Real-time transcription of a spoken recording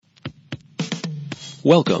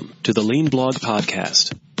Welcome to the Lean Blog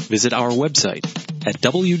Podcast. Visit our website at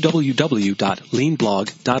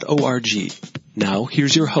www.leanblog.org. Now,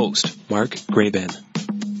 here's your host, Mark Graban.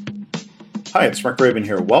 Hi, it's Mark Graban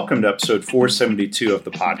here. Welcome to episode 472 of the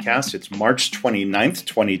podcast. It's March 29th,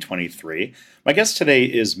 2023. My guest today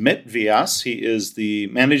is Vyas. He is the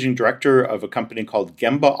managing director of a company called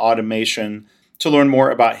Gemba Automation. To learn more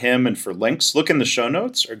about him and for links, look in the show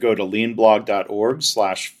notes or go to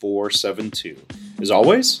leanblog.org/472. As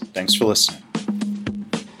always, thanks for listening.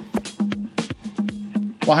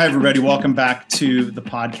 Well, hi, everybody. Welcome back to the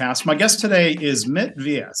podcast. My guest today is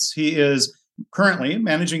Vyas. He is currently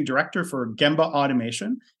managing director for Gemba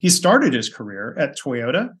Automation. He started his career at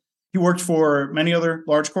Toyota. He worked for many other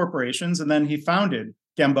large corporations, and then he founded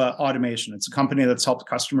Gemba Automation. It's a company that's helped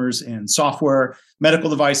customers in software, medical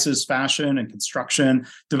devices, fashion, and construction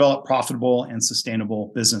develop profitable and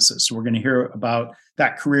sustainable businesses. So we're going to hear about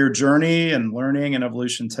that career journey and learning and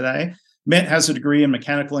evolution today. Mit has a degree in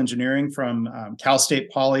mechanical engineering from Cal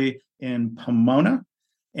State Poly in Pomona,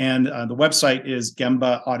 and the website is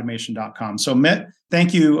gembaautomation.com. So Mit,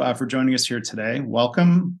 thank you for joining us here today.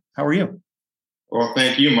 Welcome. How are you? Well,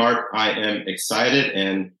 thank you, Mark. I am excited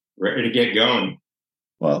and ready to get going.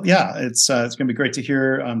 Well, yeah, it's going to be great to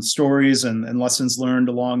hear stories and lessons learned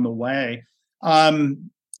along the way. I've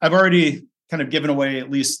already kind of given away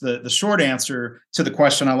at least the short answer to the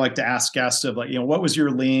question I like to ask guests of, what was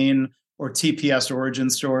your lean or TPS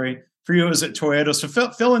origin story? For you, it was at Toyota. So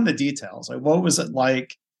fill in the details. What was it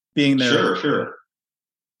like being there? Sure.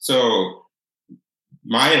 So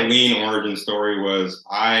my lean origin story was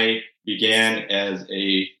I began as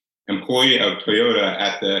a employee of Toyota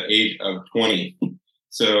at the age of 20.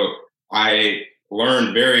 So I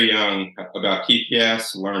learned very young about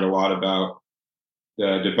TPS, learned a lot about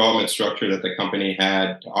the development structure that the company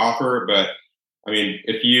had to offer. But I mean,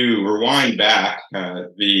 if you rewind back, I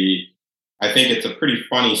think it's a pretty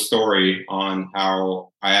funny story on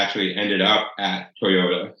how I actually ended up at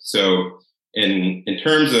Toyota. So in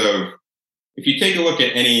terms of, if you take a look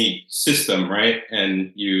at any system, right,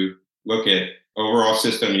 and you look at overall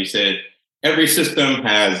system, you say every system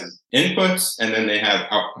has inputs and then they have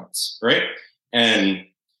outputs, right? And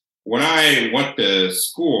when I went to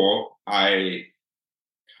school, I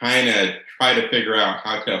kind of tried to figure out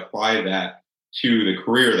how to apply that to the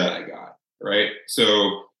career that I got, right?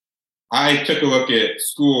 So I took a look at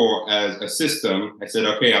school as a system. I said,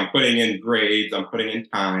 okay, I'm putting in grades, I'm putting in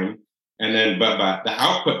time, and then but the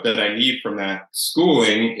output that I need from that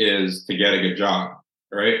schooling is to get a good job,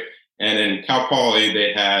 right? And in Cal Poly,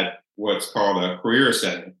 they had what's called a career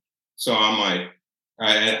center. So I'm like,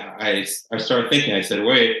 I started thinking, I said,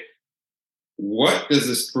 wait, how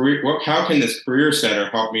can this career center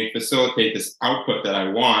help me facilitate this output that I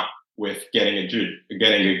want with getting a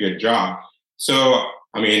good job? So,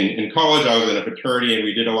 I mean, in college, I was in a fraternity and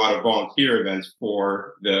we did a lot of volunteer events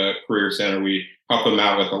for the career center. We helped them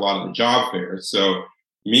out with a lot of the job fairs. So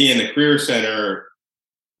me and the career center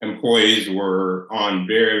employees were on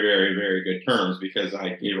very, very, very good terms because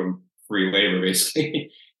I gave them free labor,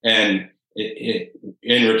 basically. And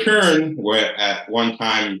in return, at one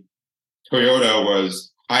time, Toyota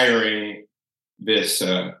was hiring this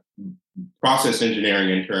process engineering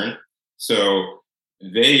intern. So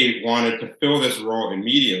they wanted to fill this role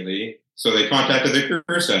immediately. So they contacted the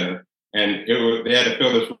career center, and they had to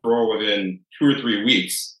fill this role within 2 or 3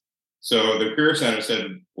 weeks. So the career center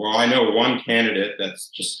said, well, I know one candidate that's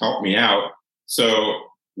just helped me out. So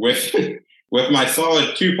with my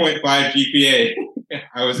solid 2.5 GPA,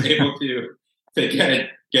 I was able to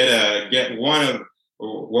get one of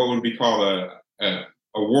what would be called a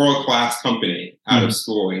world-class company out of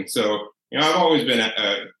schooling. So, I've always been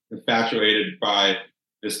infatuated by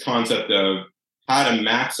this concept of how to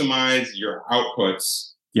maximize your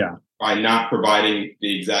outputs by not providing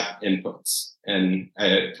the exact inputs. And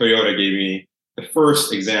Toyota gave me the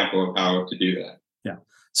first example of how to do that. Yeah.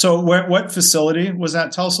 So what facility was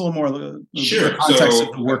that? Tell us a little more the context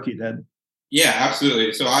of the work you did. Yeah,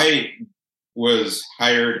 absolutely. So I was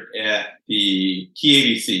hired at the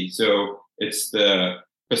TABC. So it's the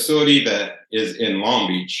facility that is in Long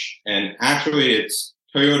Beach. And actually, it's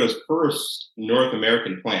Toyota's first North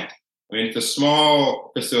American plant. I mean, it's a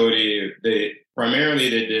small facility. They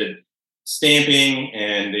did stamping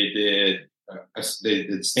and they did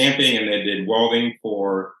stamping and they did welding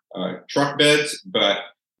for truck beds. But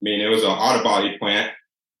I mean, it was an auto body plant.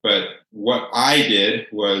 But what I did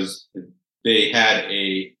was they had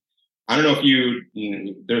I don't know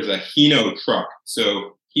if there's a Hino truck.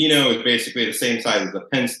 So Hino is basically the same size as a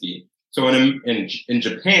Penske. So in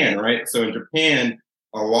Japan, right? So in Japan,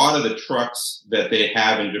 a lot of the trucks that they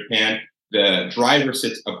have in Japan, the driver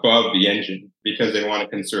sits above the engine because they want to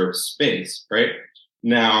conserve space, right?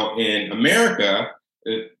 Now, in America,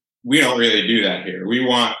 we don't really do that here. We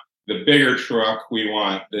want the bigger truck. We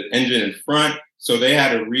want the engine in front. So they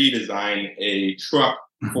had to redesign a truck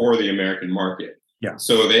for the American market. Yeah.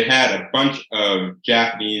 So they had a bunch of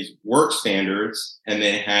Japanese work standards, and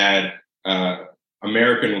they had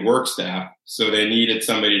American work staff. So they needed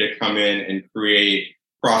somebody to come in and create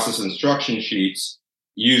process instruction sheets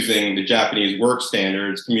using the Japanese work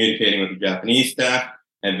standards, communicating with the Japanese staff,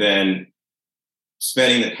 and then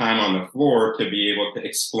spending the time on the floor to be able to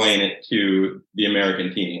explain it to the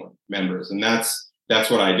American team members. And that's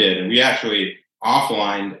what I did. And we actually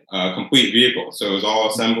offlined a complete vehicle. So it was all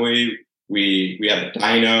assembly. We had a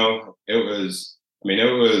dyno. It was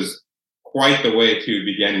quite the way to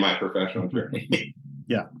begin my professional journey.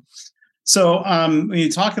 Yeah. So when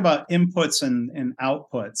you talk about inputs and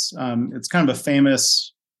outputs, it's kind of a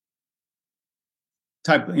famous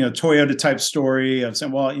type, Toyota type story of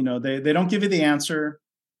saying, well, they don't give you the answer.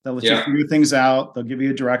 They'll let you figure things out. They'll give you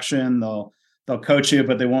a direction. They'll coach you,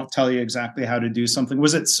 but they won't tell you exactly how to do something.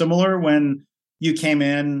 Was it similar when you came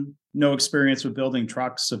in, no experience with building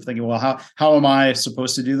trucks, of thinking, well, how am I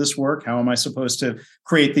supposed to do this work? How am I supposed to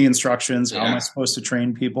create the instructions? How am I supposed to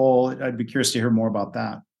train people? I'd be curious to hear more about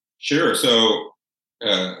that. Sure. So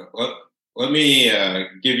let me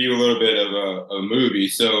give you a little bit of a movie.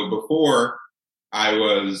 So before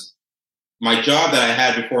my job that I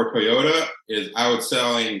had before Toyota is I was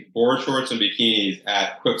selling board shorts and bikinis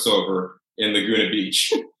at Quicksilver in Laguna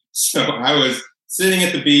Beach. So I was sitting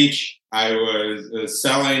at the beach. I was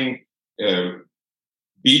selling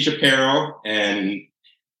beach apparel, and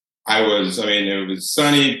it was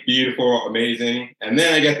sunny, beautiful, amazing. And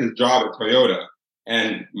then I got this job at Toyota,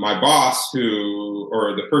 and my boss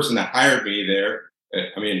or the person that hired me there,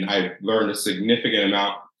 I learned a significant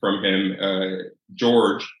amount from him.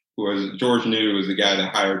 George New was the guy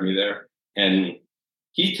that hired me there. And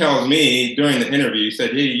he tells me during the interview, he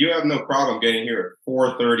said, "Hey, you have no problem getting here at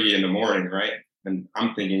 4:30 in the morning, right?" And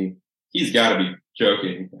I'm thinking, he's got to be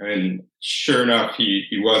joking. And sure enough,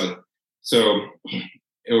 he wasn't. So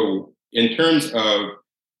in terms of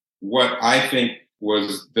what I think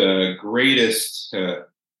was the greatest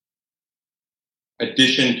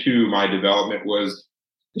addition to my development was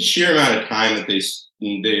the sheer amount of time that they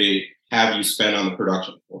have you spend on the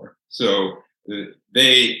production floor. So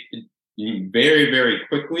they very, very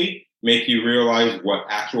quickly make you realize what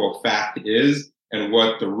actual fact is and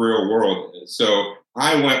what the real world is. So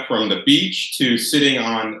I went from the beach to sitting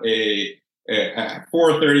on at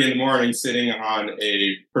 4:30 in the morning, sitting on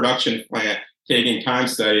a production plant, taking time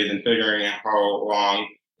studies and figuring out how long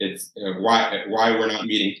it's why we're not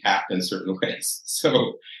meeting tact in certain ways.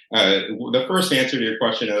 So the first answer to your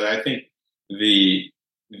question is I think the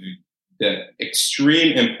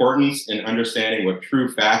extreme importance in understanding what true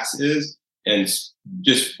facts is and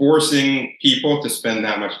just forcing people to spend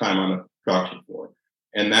that much time on the production floor.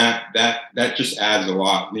 And that just adds a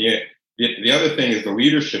lot. The other thing is the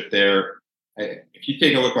leadership there. If you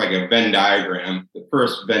take a look like a Venn diagram, the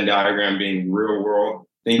first Venn diagram being real world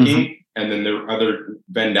thinking, and then the other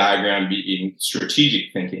Venn diagram being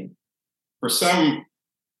strategic thinking. For some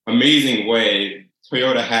amazing way,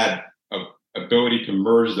 Toyota had an ability to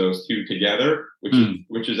merge those two together,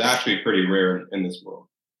 which is actually pretty rare in this world.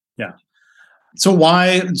 Yeah. So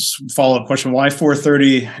why, follow-up question, why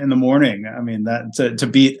 4:30 in the morning? That to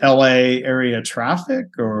beat LA area traffic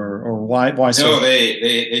or why so? No,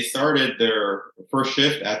 they started their first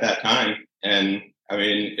shift at that time. And I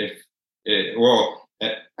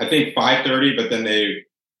think 5:30, but then it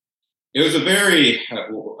was a very,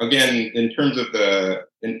 again, in terms of the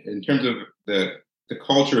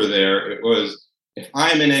culture there, it was, if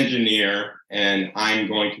I'm an engineer and I'm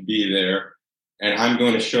going to be there and I'm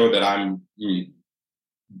going to show that I'm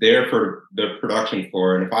there for the production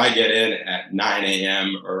floor, and if I get in at 9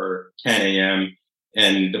 a.m. or 10 a.m.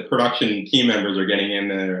 and the production team members are getting in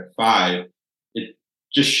there at 5, it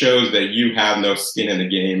just shows that you have no skin in the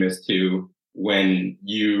game as to when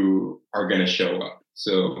you are going to show up.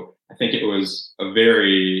 So I think it was a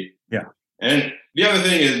very, and the other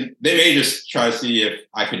thing is they may just try to see if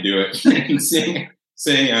I could do it and seeing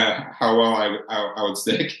how well I would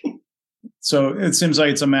stick. So it seems like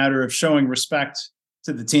it's a matter of showing respect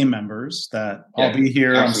to the team members that I'll be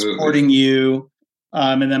here, absolutely. I'm supporting you.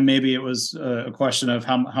 And then maybe it was a question of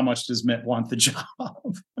how much does Mitt want the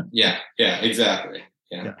job? Yeah, exactly.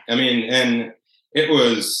 Yeah. And it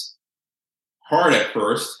was hard at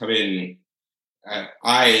first.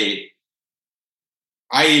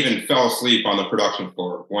 I even fell asleep on the production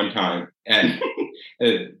floor one time, and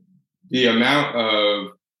the amount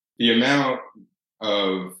of the amount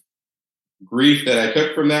of grief that I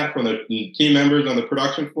took from the team members on the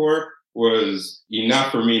production floor was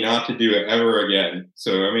enough for me not to do it ever again.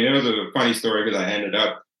 So, I mean, it was a funny story because I ended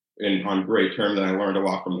up on great terms and I learned a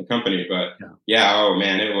lot from the company, but oh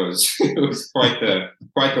man, it was quite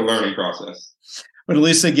the learning process. But at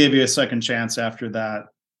least they gave you a second chance after that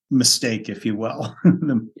mistake, if you will.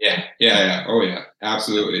 Yeah. Oh yeah,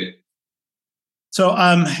 absolutely. So,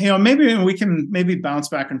 maybe we can bounce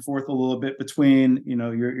back and forth a little bit between,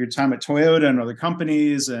 your time at Toyota and other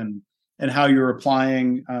companies and how you're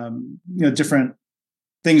applying, different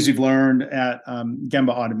things you've learned at Gemba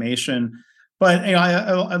Automation. But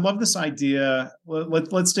I love this idea.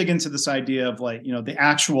 Let's dig into this idea of the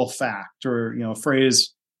actual fact, or a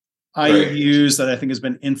phrase I use that I think has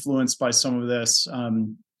been influenced by some of this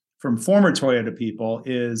from former Toyota people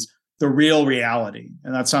is the real reality.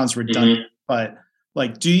 And that sounds redundant, but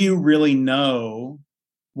do you really know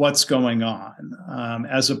what's going on,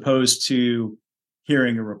 as opposed to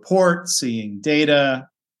hearing a report, seeing data,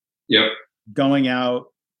 going out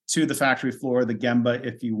to the factory floor, the Gemba,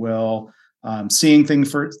 if you will, seeing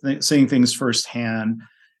things firsthand.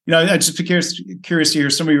 I'd just be curious to hear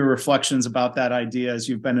some of your reflections about that idea as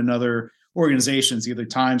you've been in other organizations, either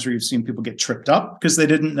times where you've seen people get tripped up because they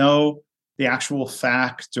didn't know the actual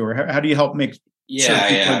fact, or how do you help make sure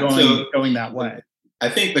people are going that way? I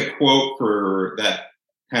think the quote for that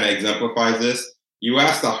kind of exemplifies this. You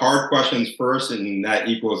ask the hard questions first, and that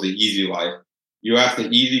equals the easy life. You ask the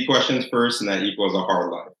easy questions first, and that equals a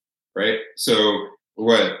hard life, right? So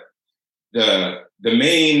what the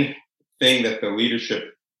main thing that the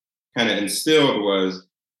leadership kind of instilled was,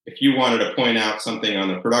 if you wanted to point out something on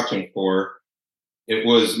the production floor, it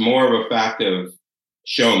was more of a fact of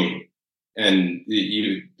show me. And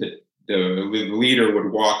the leader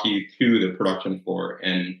would walk you to the production floor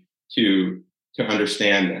and to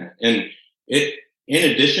understand that. And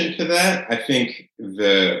in addition to that, I think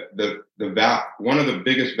one of the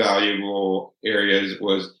biggest valuable areas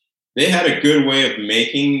was they had a good way of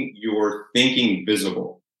making your thinking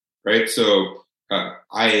visible, right? So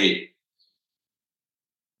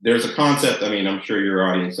there's a concept, I'm sure your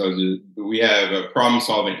audience knows, we have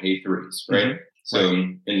problem-solving A3s, right? So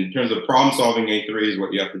in terms of problem-solving A3s,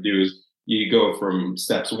 what you have to do is you go from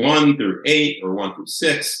steps 1 through 8 or 1 through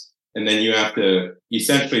 6, and then you have to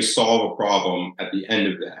essentially solve a problem at the end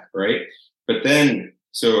of that, right? But then,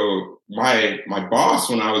 so my boss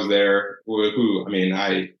when I was there, who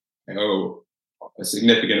I owe a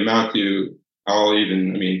significant amount to,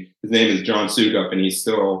 his name is John Sukup, and he's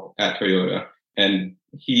still at Toyota. And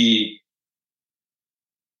he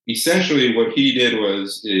essentially, what he did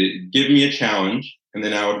was give me a challenge, and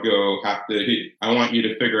then I would I want you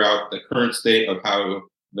to figure out the current state of how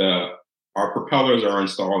our propellers are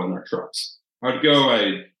installed in our trucks.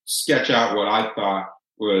 I'd sketch out what I thought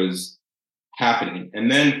was happening. And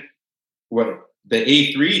then what the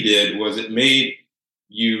A3 did was it made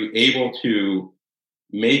you able to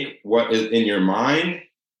make what is in your mind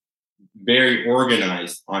very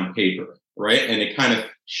organized on paper, right? And it kind of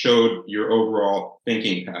showed your overall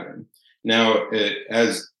thinking pattern. Now,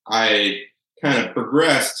 as I kind of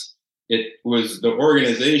progressed, it was the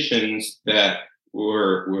organizations that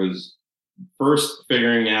was first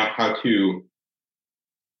figuring out how to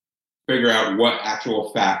figure out what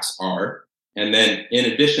actual facts are. And then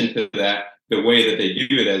in addition to that, the way that they do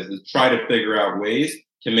it is try to figure out ways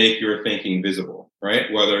to make your thinking visible,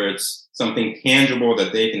 right? Whether it's something tangible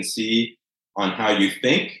that they can see on how you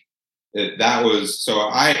think.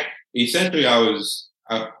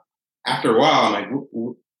 After a while,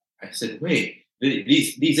 I said, wait,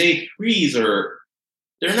 these A3s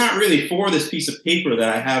they're not really for this piece of paper that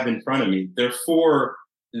I have in front of me. They're for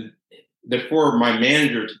my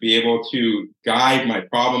manager to be able to guide my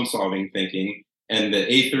problem solving thinking. And the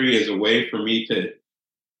A3 is a way for me to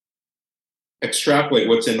extrapolate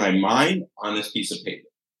what's in my mind on this piece of paper.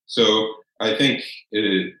 So I think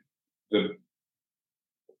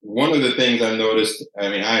one of the things I've noticed,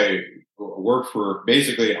 I work for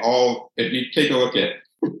basically if you take a look at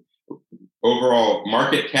overall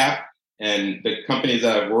market cap and the companies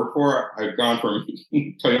that I've worked for, I've gone from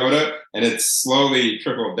Toyota and it's slowly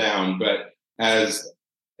trickled down. But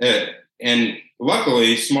and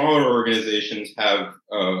luckily smaller organizations have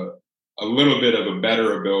a little bit of a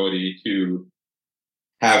better ability to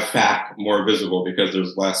have fact more visible because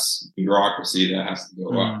there's less bureaucracy that has to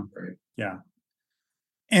go up, right? Yeah.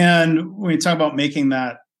 And when you talk about making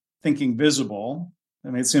that thinking visible,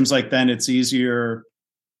 it seems like then it's easier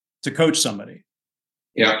to coach somebody.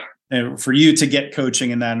 Yeah. And for you to get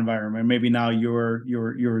coaching in that environment, maybe now you're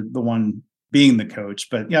the one being the coach.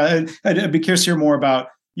 But yeah, I'd be curious to hear more about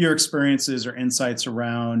your experiences or insights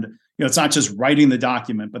around, it's not just writing the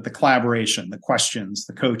document, but the collaboration, the questions,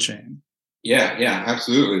 the coaching? Yeah,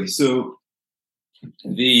 absolutely. So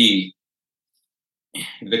the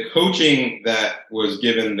coaching that was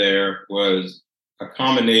given there was a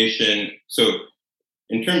combination. So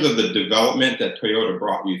in terms of the development that Toyota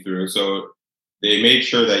brought you through, so they made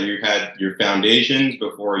sure that you had your foundations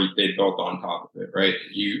before they built on top of it, right?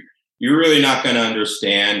 You're really not going to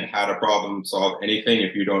understand how to problem solve anything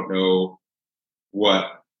if you don't know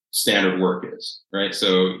what standard work is, right?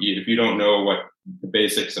 So if you don't know what the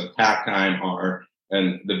basics of tack time are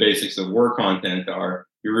and the basics of work content are,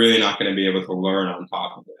 you're really not going to be able to learn on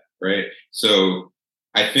top of that, right? So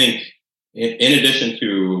I think in addition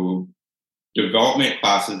to development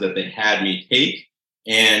classes that they had me take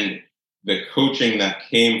and the coaching that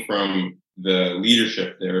came from the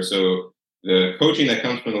leadership there. So the coaching that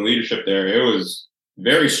comes from the leadership there, it was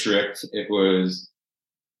very strict. It was,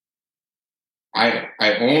 I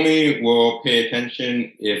only will pay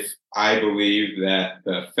attention if I believe that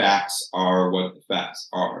the facts are what the facts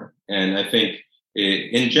are. And I think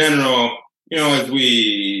in general, as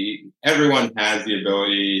everyone has the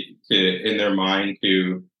ability to, in their mind,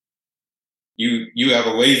 to, you have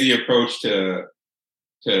a lazy approach to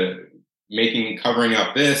covering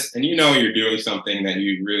up this, and you're doing something that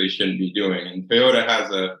you really shouldn't be doing. And Toyota has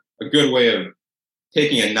a good way of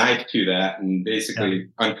taking a knife to that and basically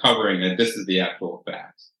uncovering that this is the actual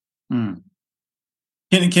facts. Mm.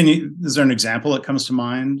 Can you? Is there an example that comes to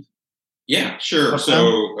mind? Yeah, sure.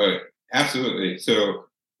 So absolutely. So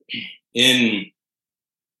in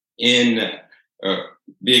the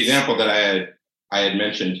example that I had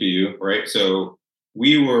mentioned to you, right? So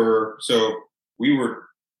we were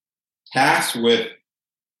tasked with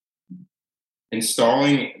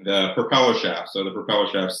installing the propeller shaft. So the propeller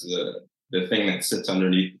shaft is the thing that sits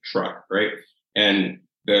underneath the truck, right? And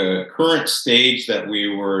the current stage that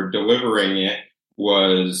we were delivering it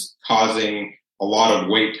was causing a lot of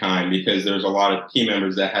wait time because there's a lot of team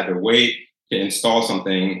members that had to wait to install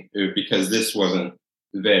something because this wasn't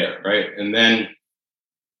there, right? And then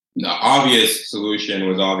the obvious solution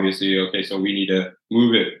was obviously, okay, so we need to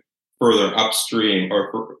move it further upstream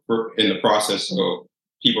or in the process so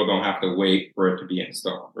people don't have to wait for it to be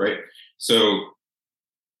installed, right? So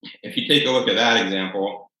if you take a look at that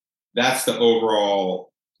example, that's the overall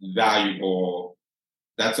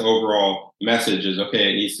message is,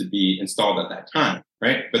 okay, it needs to be installed at that time,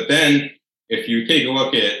 right? But then if you take a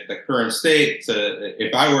look at the current state, so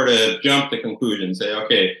if I were to jump to conclusion, say,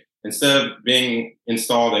 okay, instead of being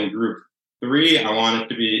installed in group 3, I want it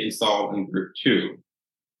to be installed in group 2.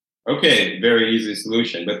 Okay, very easy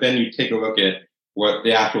solution. But then you take a look at what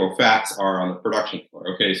the actual facts are on the production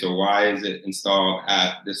floor. Okay, so why is it installed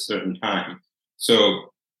at this certain time?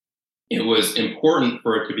 So it was important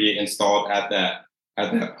for it to be installed at that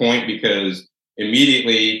point because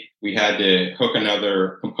immediately we had to hook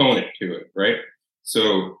another component to it, right?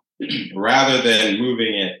 So rather than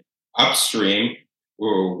moving it upstream,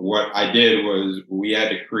 what I did was we had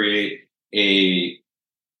to create a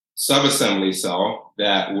subassembly cell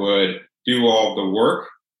that would do all the work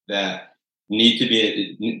that needed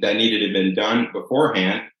to have been done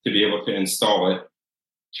beforehand to be able to install it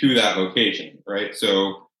to that location, right?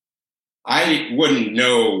 So I wouldn't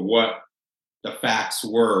know what the facts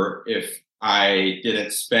were if I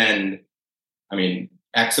didn't spend,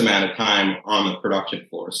 X amount of time on the production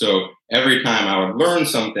floor. So every time I would learn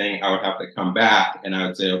something, I would have to come back and I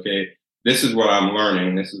would say, okay, this is what I'm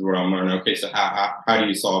learning. This is what I'm learning. Okay, so how do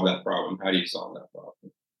you solve that problem? How do you solve that problem?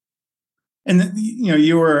 And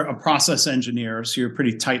you were a process engineer, so you're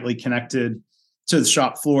pretty tightly connected to the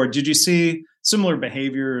shop floor. Did you see similar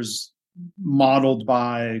behaviors modeled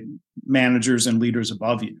by managers and leaders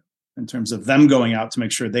above you in terms of them going out to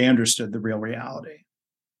make sure they understood the real reality?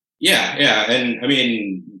 Yeah.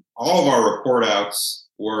 And all of our report outs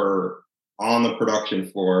were on the production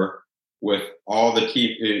floor with all the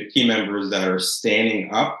team members that are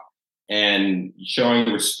standing up and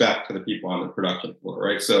showing respect to the people on the production floor,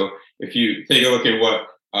 right? So if you take a look at what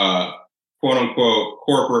quote unquote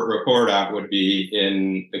corporate report out would be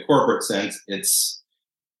in the corporate sense, it's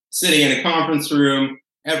sitting in a conference room,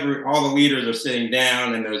 all the leaders are sitting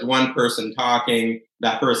down and there's one person talking,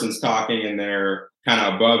 that person's talking and they're kind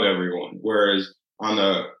of above everyone. Whereas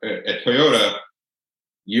at Toyota,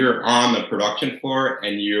 you're on the production floor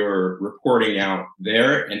and you're reporting out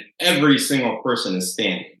there and every single person is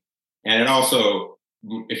standing. And it also,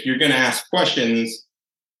 if you're going to ask questions,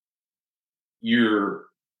 you're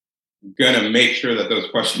going to make sure that those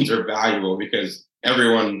questions are valuable because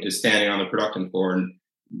everyone is standing on the production floor and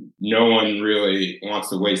no one really wants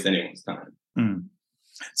to waste anyone's time. Mm.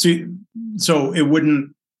 So it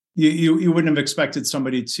wouldn't you wouldn't have expected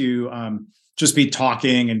somebody to just be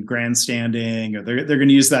talking and grandstanding, or they're going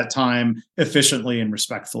to use that time efficiently and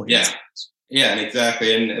respectfully. Yeah, and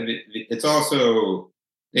exactly. And it's also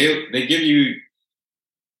they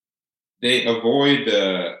avoid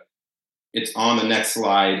the "it's on the next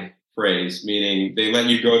slide" phrase, meaning they let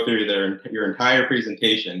you go through your entire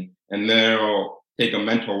presentation, and they'll take a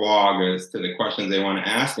mental log as to the questions they want to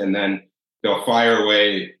ask, and then they'll fire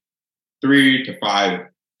away 3 to 5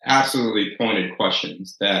 absolutely pointed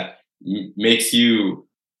questions that makes you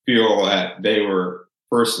feel that they were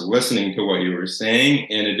first listening to what you were saying,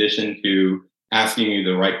 in addition to asking you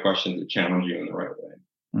the right questions that challenge you in the right way.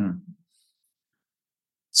 Mm.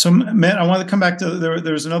 So, Matt, I want to come back to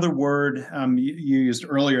there's another word you used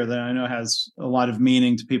earlier that I know has a lot of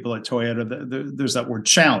meaning to people at Toyota. There's that word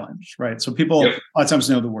challenge, right? So people a lot of times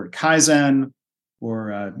know the word Kaizen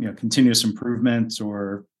or continuous improvement,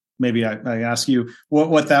 or maybe I ask you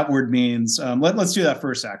what that word means. Let's do that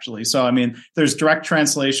first, actually. So, I mean, there's direct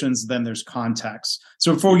translations, then there's context.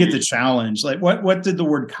 So before we get to challenge, like what did the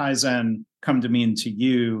word Kaizen come to mean to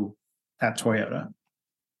you at Toyota?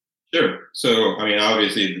 Sure. So, I mean,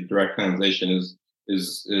 obviously, the direct translation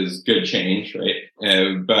is good change,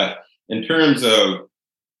 right? But in terms of,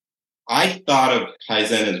 I thought of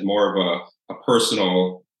Kaizen as more of a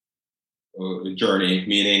personal journey,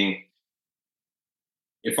 meaning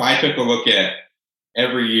if I took a look at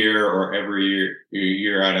every year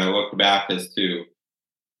and I looked back as to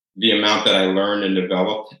the amount that I learned and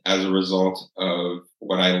developed as a result of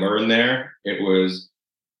what I learned there, it was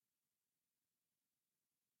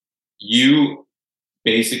you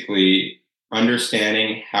basically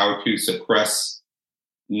understanding how to suppress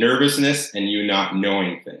nervousness and you not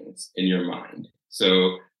knowing things in your mind.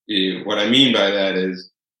 So what I mean by that is,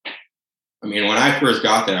 I mean, when I first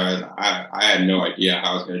got there, I had no idea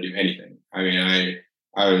how I was going to do anything. I mean,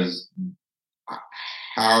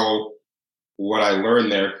 what I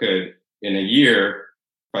learned there could, in a year,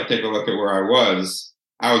 if I take a look at where I was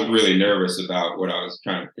really nervous about what I was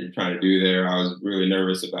trying to do there. I was really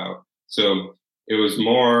nervous about. So it was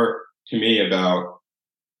more to me about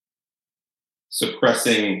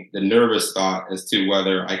suppressing the nervous thought as to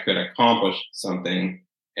whether I could accomplish something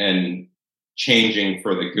and changing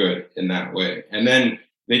for the good in that way. And then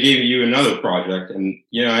they gave you another project, and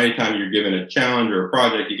anytime you're given a challenge or a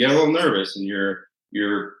project, you get a little nervous and you're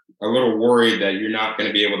a little worried that you're not going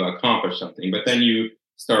to be able to accomplish something. But then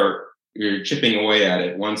you're chipping away at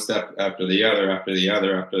it one step after the other, after the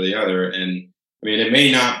other, after the other. And I mean, it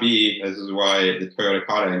may not be, this is why the Toyota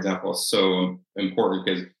Kata example is so important,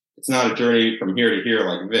 because it's not a journey from here to here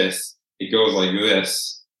like this. It goes like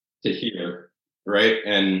this to here, right?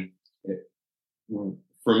 And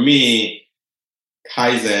for me,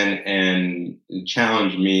 Kaizen and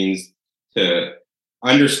challenge means to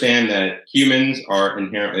understand that humans are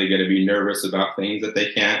inherently going to be nervous about things that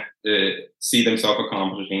they can't see themselves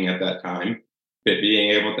accomplishing at that time, but being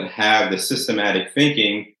able to have the systematic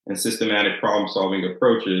thinking and systematic problem-solving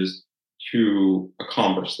approaches to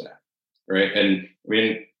accomplish that, right? And I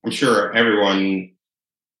mean, I'm sure everyone,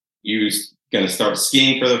 you're going to start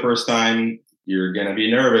skiing for the first time, you're going to be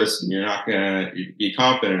nervous and you're not going to be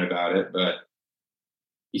confident about it. But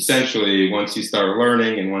essentially, once you start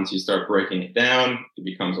learning and once you start breaking it down, it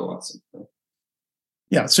becomes a lot simpler.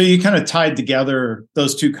 Yeah. So you kind of tied together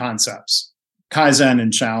those two concepts. Kaizen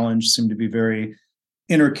and challenge seem to be very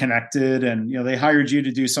interconnected. And, they hired you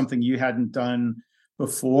to do something you hadn't done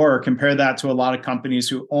before. Compare that to a lot of companies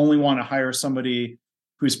who only want to hire somebody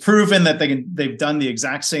who's proven that they've done the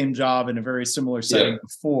exact same job in a very similar setting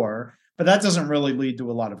before. But that doesn't really lead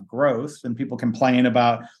to a lot of growth. And people complain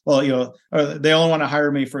about, well, they only want to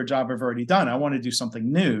hire me for a job I've already done. I want to do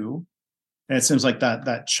something new. And it seems like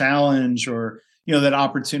that challenge or, that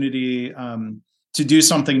opportunity to do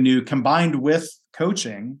something new combined with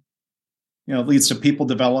coaching, leads to people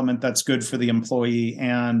development that's good for the employee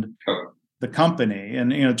and the company.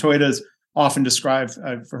 And, Toyota's often described,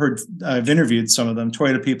 I've interviewed some of them,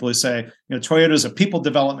 Toyota people who say, Toyota is a people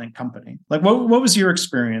development company. Like, what was your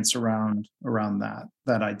experience around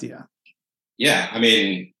that idea? Yeah, I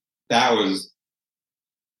mean, I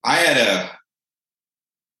had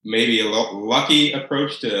maybe a lucky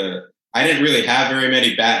approach to, I didn't really have very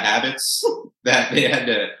many bad habits that they had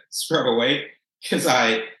to scrub away because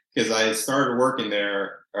I started working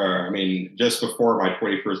there, just before my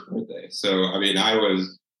 21st birthday. So, I mean, I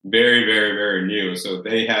was very, very, very new. So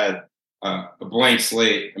they had a blank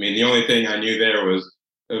slate. I mean, the only thing I knew there was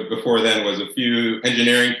before then was a few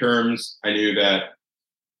engineering terms. I knew that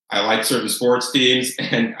I liked certain sports teams,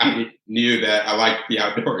 and I knew that I liked the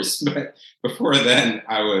outdoors. But before then,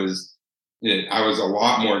 I was a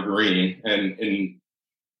lot more green, and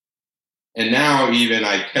now even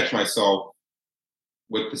I catch myself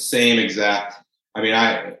with the same exact. I mean,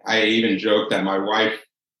 I even joke that my wife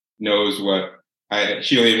knows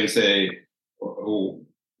she'll even say, oh,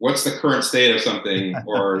 what's the current state of something?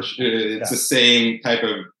 Or it's the same type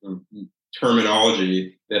of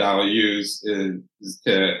terminology that I'll use is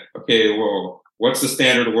to, okay, well, what's the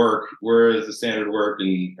standard work? Where is the standard work?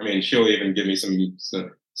 And I mean, she'll even give me a little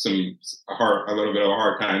bit of a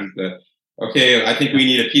hard time that, okay, I think we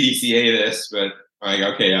need a PDCA this, but I'm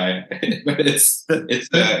like, okay, but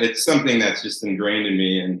it's something that's just ingrained in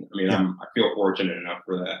me. And I mean, I feel fortunate enough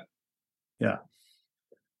for that. Yeah.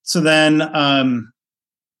 So then,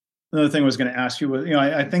 another thing I was going to ask you was,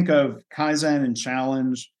 I think of Kaizen and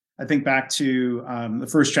challenge. I think back to the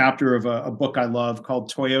first chapter of a book I love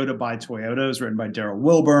called Toyota by Toyota. It was written by Daryl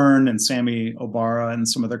Wilburn and Sammy Obara and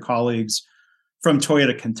some of their colleagues from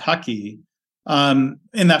Toyota, Kentucky. In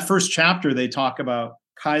that first chapter, they talk about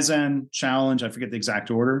Kaizen, challenge. I forget the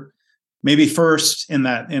exact order. Maybe first in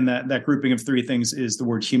that grouping of three things is the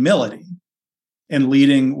word humility and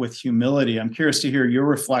leading with humility. I'm curious to hear your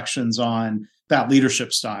reflections on that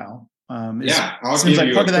leadership style. I'll seems give like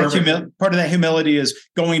you part of that humility is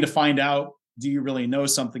going to find out, do you really know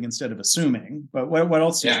something instead of assuming? But what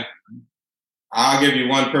else? I'll give you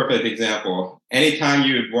one perfect example. Anytime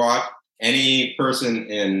you watch any person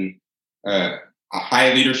in a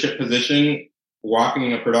high leadership position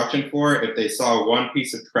walking a production floor, if they saw one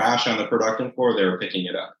piece of trash on the production floor, they were picking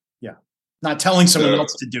it up. Yeah. Not telling someone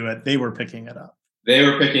else to do it. They were picking it up. They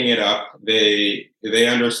were picking it up. They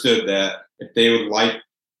understood that if they would like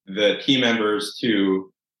the team members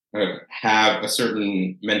to have a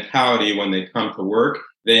certain mentality when they come to work,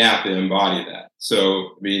 they have to embody that. So,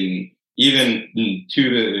 I mean, even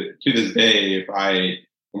to this day, if I am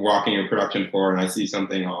walking a production floor and I see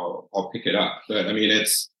something, I'll pick it up. But I mean,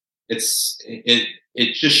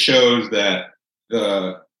 it just shows that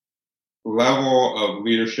the level of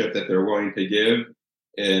leadership that they're willing to give,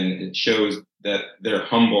 and it shows that they're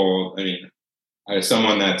humble. I mean, as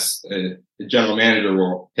someone that's a general manager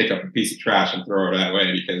will pick up a piece of trash and throw it that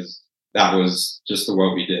way because that was just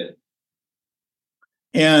what we did.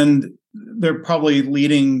 And they're probably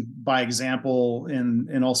leading by example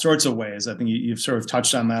in all sorts of ways. I think you've sort of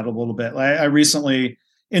touched on that a little bit. I recently,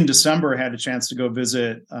 in December, had a chance to go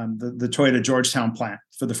visit the Toyota Georgetown plant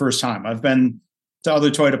for the first time. I've been to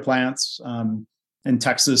other Toyota plants in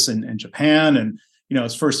Texas and Japan, and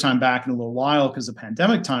it's first time back in a little while because of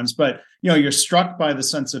pandemic times. But you're struck by the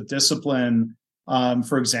sense of discipline.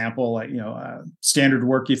 For example, like standard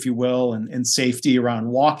work, if you will, and safety around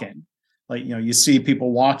walking. Like you see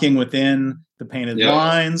people walking within the painted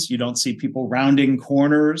lines. You don't see people rounding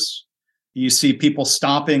corners. You see people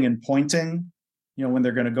stopping and pointing. When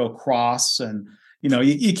they're going to go cross, and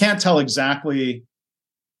you can't tell exactly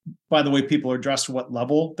by the way people are dressed what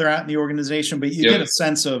level they're at in the organization, but you get a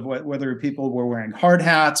sense of whether people were wearing hard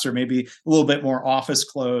hats or maybe a little bit more office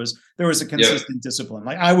clothes. There was a consistent discipline.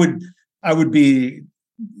 Like I would be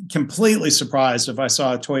completely surprised if I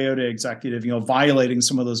saw a Toyota executive, violating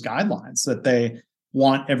some of those guidelines that they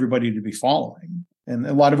want everybody to be following. And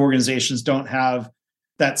a lot of organizations don't have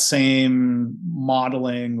that same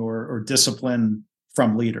modeling or discipline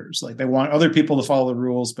from leaders. Like they want other people to follow the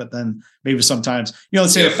rules, but then maybe sometimes,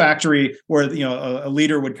 let's say a factory where, a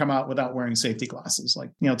leader would come out without wearing safety glasses.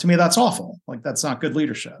 Like, to me, that's awful. Like that's not good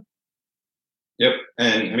leadership. Yep.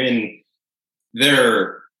 And I mean,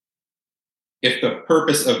 if the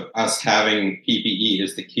purpose of us having PPE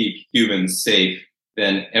is to keep humans safe,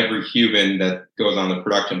 then every human that goes on the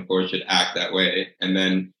production floor should act that way. And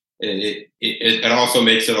then it also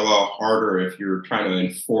makes it a lot harder if you're trying to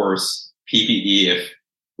enforce PPE. If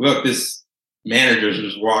look, this manager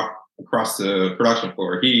just walked across the production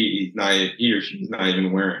floor, he or she's not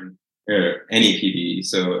even wearing any PPE.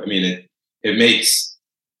 So I mean, it makes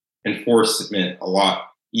enforcement a lot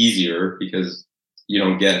easier because you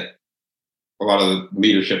don't get a lot of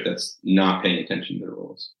leadership that's not paying attention to the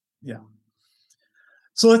rules. Yeah.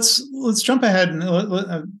 So let's jump ahead and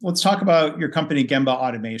let's talk about your company, Gemba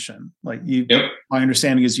Automation. Like my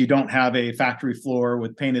understanding is you don't have a factory floor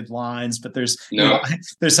with painted lines, but there's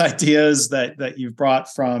there's ideas that you've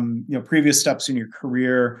brought from previous steps in your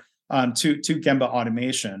career to Gemba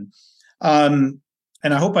Automation. And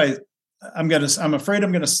I hope I'm afraid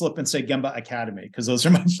I'm gonna slip and say Gemba Academy because those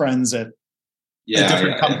are my friends at a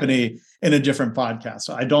different company in a different podcast.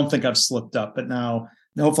 So I don't think I've slipped up, but now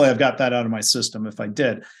Hopefully I've got that out of my system if I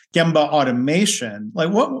did. Gemba automation,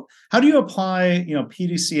 like how do you apply,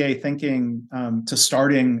 PDCA thinking to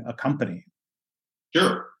starting a company?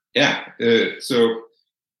 Sure. Yeah. So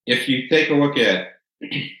if you take a look at,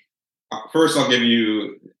 first I'll give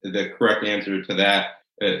you the correct answer to that.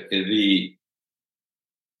 The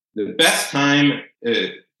best time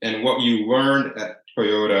and what you learned at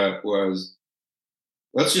Toyota was,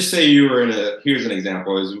 let's just say you were here's an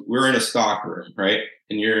example, is we're in a stock room, right?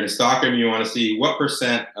 And you're in a stock room, you want to see what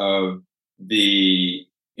percent of the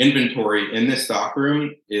inventory in this stock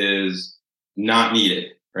room is not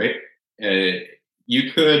needed, right?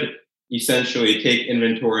 You could essentially take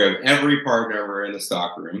inventory of every part number in the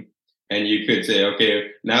stock room, and you could say, okay,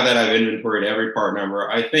 now that I've inventoried every part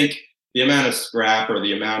number, I think the amount of scrap or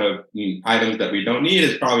the amount of items that we don't need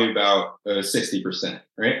is probably about 60%,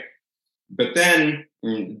 right? But then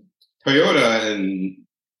Toyota and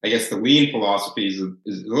I guess the lean philosophy is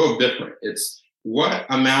a little different. It's what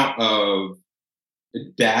amount of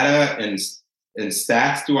data and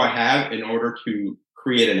stats do I have in order to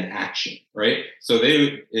create an action, right? So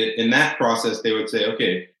in that process, they would say,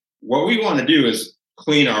 okay, what we want to do is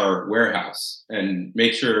clean our warehouse and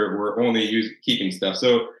make sure we're only keeping stuff.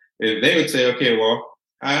 So they would say, okay, well,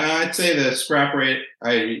 I'd say the scrap rate,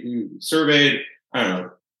 I surveyed, I don't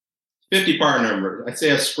know, 50 part numbers. I'd say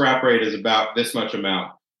a scrap rate is about this much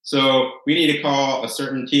amount. So we need to call a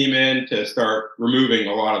certain team in to start removing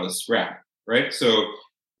a lot of the scrap, right? So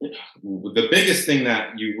the biggest thing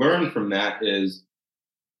that you learn from that is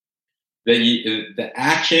that the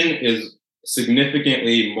action is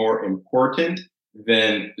significantly more important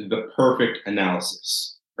than the perfect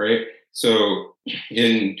analysis, right? So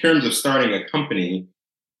in terms of starting a company,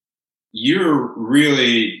 you're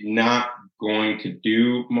really not going to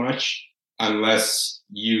do much unless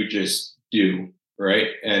you just do, right?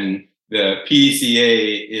 And the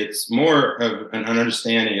PDCA, it's more of an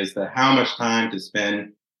understanding as to how much time to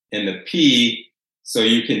spend in the P so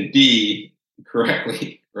you can D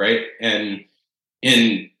correctly, right? And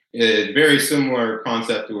in a very similar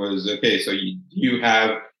concept was, okay, so you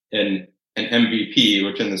have an MVP,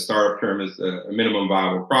 which in the startup term is a minimum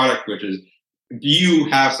viable product, which is, do you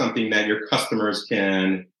have something that your customers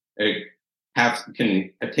can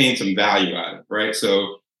attain some value out of, right?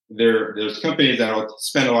 So there's companies that will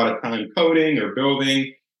spend a lot of time coding or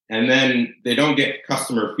building, and then they don't get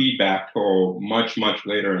customer feedback till much, much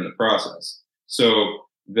later in the process. So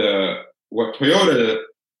what Toyota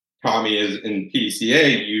taught me is in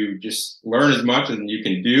PDCA, you just learn as much as you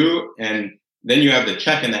can do, and then you have the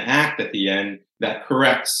check and the act at the end that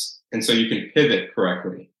corrects, and so you can pivot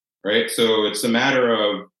correctly, right? So it's a matter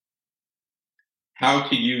of how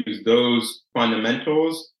to use those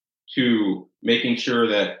fundamentals to making sure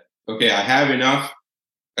that, okay, I have enough,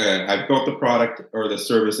 I've built the product or the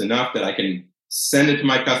service enough that I can send it to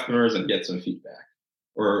my customers and get some feedback,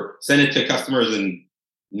 or send it to customers and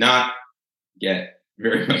not get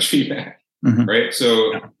very much feedback, right?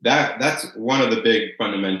 So that's one of the big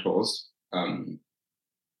fundamentals. And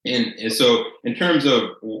so in terms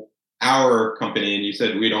of our company, and you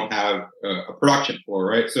said we don't have a production floor,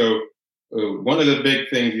 right? So one of the big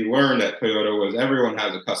things you learned at Toyota was everyone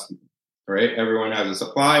has a customer, right? Everyone has a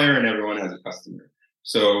supplier and everyone has a customer.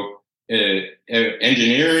 So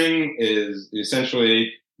engineering is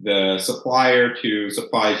essentially the supplier to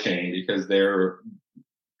supply chain, because they're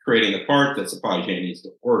creating the part that supply chain needs to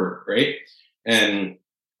order, right? And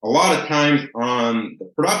a lot of times on the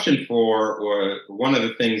production floor, one of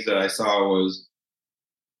the things that I saw was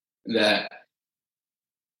that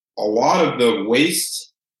a lot of the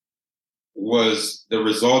waste was the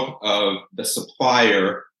result of the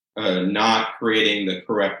supplier not creating the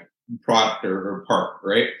correct product or part,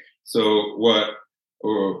 right? So what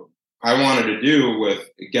I wanted to do with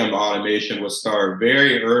Gemba automation was start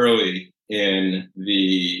very early in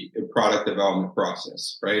the product development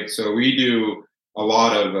process, right? So we do a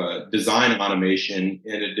lot of design automation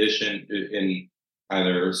in addition in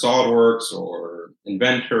either SolidWorks or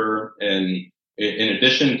Inventor. And in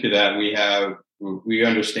addition to that, we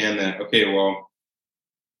understand that, okay, well,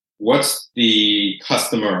 what's the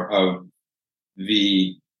customer of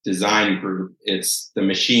the design group? It's the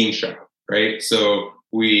machine shop, right? So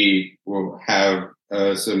we will have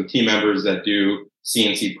some team members that do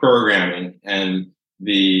CNC programming, and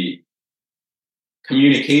the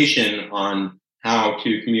communication on how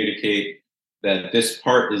to communicate that this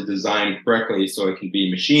part is designed correctly so it can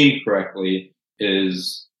be machined correctly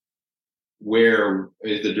is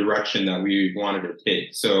the direction that we wanted to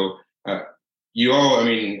take. So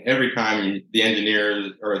every time the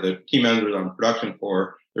engineers or the team members on the production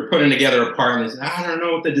floor, they're putting together a part and they say, I don't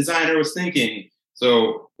know what the designer was thinking.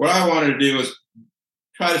 So what I wanted to do was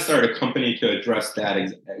try to start a company to address that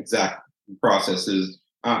exact process. Is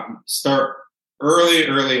start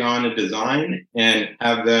early on in design and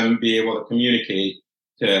have them be able to communicate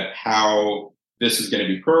to how this is going to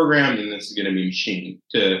be programmed and this is going to be machined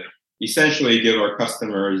to essentially give our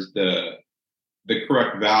customers the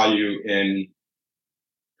correct value in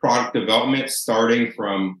product development, starting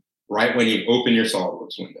from right when you open your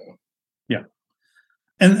SolidWorks window. Yeah.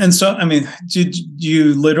 And so, I mean, did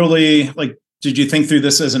you literally, like, did you think through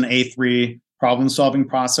this as an A3 problem solving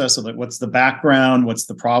process of like, what's the background? What's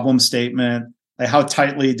the problem statement? Like, how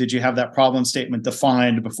tightly did you have that problem statement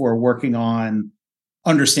defined before working on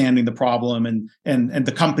understanding the problem and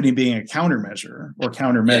the company being a countermeasure or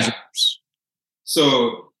countermeasures? Yeah.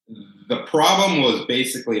 So the problem was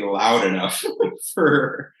basically loud enough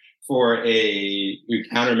for a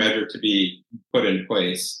countermeasure to be put in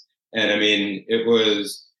place. And I mean, it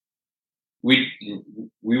was, we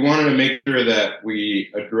wanted to make sure that we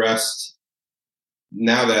addressed,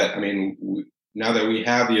 now that we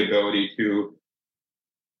have the ability to,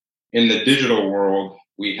 in the digital world,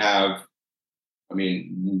 we have,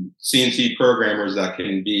 CNC programmers that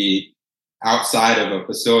can be outside of a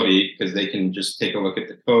facility because they can just take a look at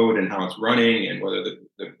the code and how it's running and whether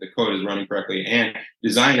the code is running correctly, and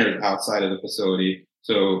designers outside of the facility.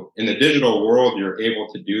 So in the digital world, you're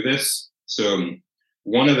able to do this. So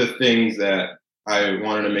one of the things that I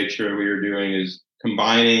wanted to make sure we were doing is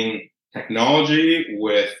combining technology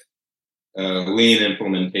with lean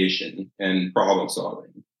implementation and problem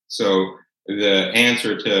solving. So the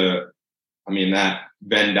answer to, that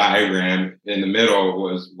Venn diagram in the middle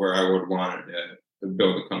was where I would want to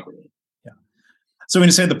build a company. Yeah. So when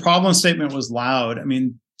you say the problem statement was loud,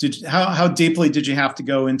 how deeply did you have to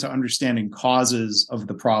go into understanding causes of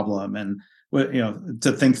the problem and,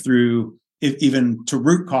 to think through even to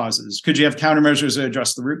root causes? Could you have countermeasures that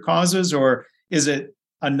address the root causes, or is it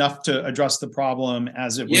enough to address the problem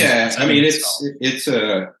as it was? Yeah, it's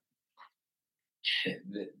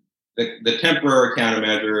the temporary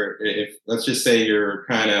countermeasure. If let's just say you're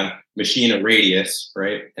trying to machine a radius,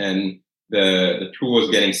 right, and the tool is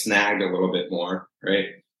getting snagged a little bit more, right,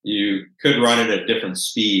 you could run it at different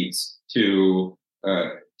speeds to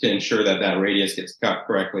ensure that radius gets cut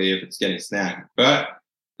correctly if it's getting snagged. But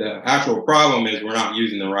the actual problem is we're not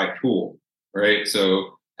using the right tool, right?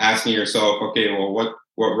 So asking yourself, okay, well,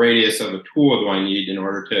 what radius of the tool do I need in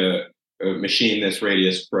order to machine this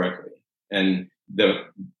radius correctly? And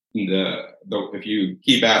if you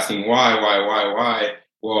keep asking why,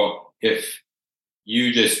 well, if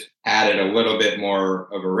you just added a little bit more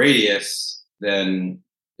of a radius to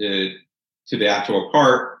the actual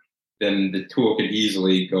part, then the tool could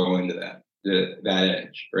easily go into that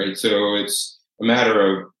edge, right? So it's a matter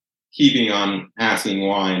of keeping on asking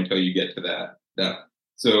why until you get to that.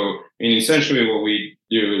 So, essentially what we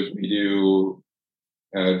do is we do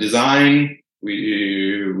design,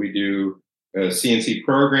 we do CNC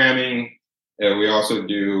programming. We also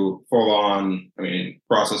do full-on,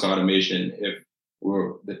 process automation if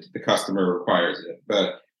the customer requires it.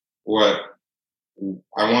 But what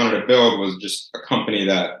I wanted to build was just a company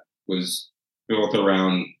that was built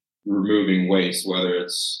around removing waste, whether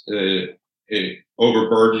it's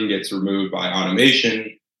overburden gets removed by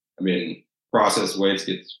automation. Process waste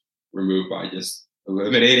gets removed by just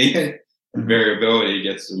eliminating it. And variability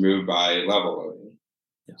gets removed by level loading.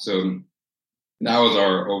 Yeah. So that was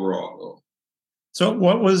our overall goal. So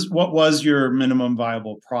what was your minimum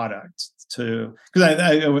viable product? Because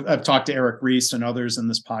I've talked to Eric Reese and others in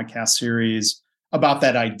this podcast series about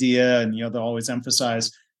that idea, and they'll always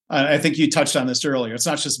emphasize. I think you touched on this earlier. It's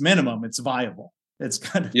not just minimum; it's viable. It's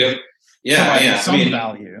kind of some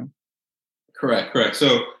value. Correct.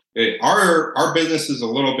 So our business is a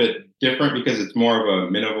little bit different because it's more of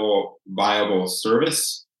a minimal viable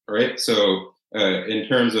service, right? So in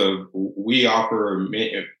terms of we offer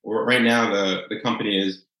right now, the company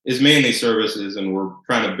is mainly services, and we're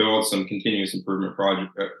trying to build some continuous improvement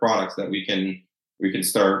products that we can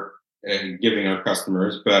start giving our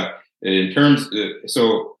customers. But in terms,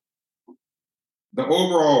 so the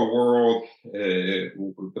overall world,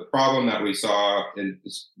 the problem that we saw in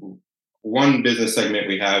one business segment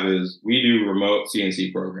we have is we do remote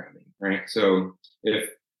CNC programming, right? So if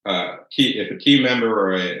a team member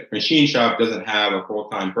or a machine shop doesn't have a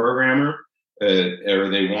full-time programmer, or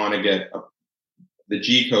they want to get the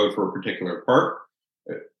G code for a particular part,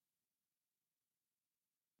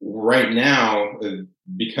 right now,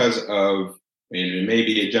 because of it may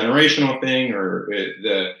be a generational thing, or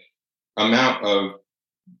the amount of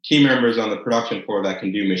team members on the production floor that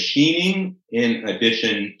can do machining in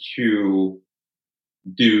addition to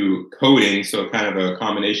do coding, so kind of a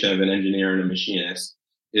combination of an engineer and a machinist,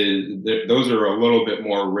 those are a little bit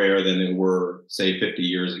more rare than they were, say, 50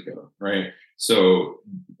 years ago, right? So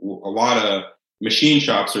a lot of machine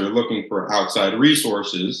shops are looking for outside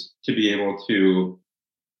resources to be able to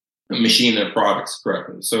machine their products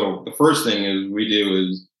correctly. So the first thing is we do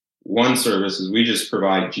is one service is we just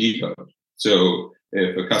provide G code. So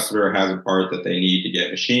if a customer has a part that they need to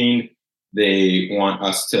get machined, they want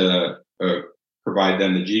us to provide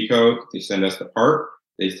them the G code. They send us the part.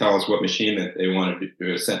 They tell us what machine that they want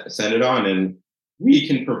to send it on, and we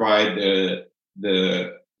can provide the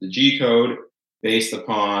G code based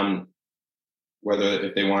upon whether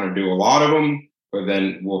if they want to do a lot of them, but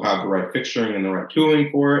then we'll have the right fixturing and the right tooling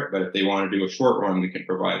for it. But if they want to do a short run, we can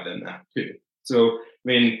provide them that too. So, I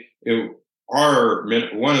mean,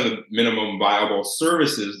 one of the minimum viable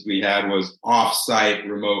services we had was off-site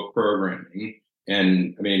remote programming.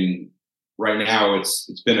 And I mean, right now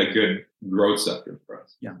it's been a good growth sector for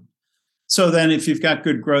us. Yeah. So then if you've got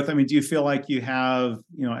good growth, I mean, do you feel like you have,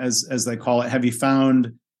 as they call it, have you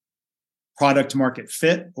found product market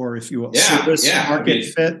fit, or if you will, service market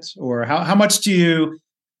fit, or how much do you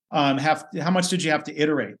how much did you have to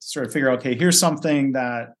iterate to sort of figure out, okay, here's something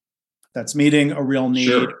that's meeting a real need.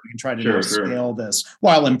 Sure. We can try to scale this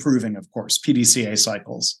while improving, of course, PDCA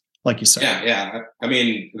cycles, like you said. Yeah. I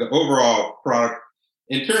mean, the overall product,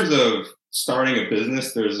 in terms of starting a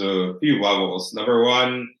business, there's a few levels. Number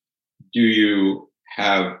one, do you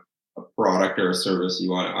have a product or a service you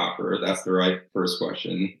want to offer? That's the right first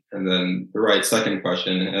question. And then the right second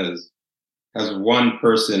question has one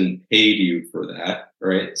person paid you for that,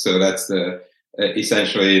 right? So that's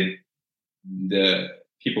essentially the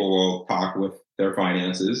people will talk with their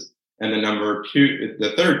finances. And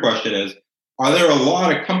the third question is, are there a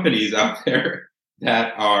lot of companies out there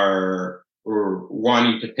that are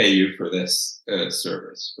wanting to pay you for this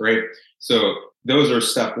service, right? So those are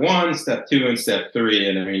step one, step two, and step three.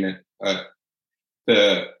 And I mean,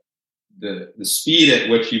 the speed at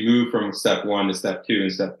which you move from step one to step two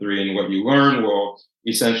and step three and what you learn will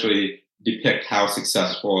essentially depict how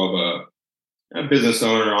successful of a business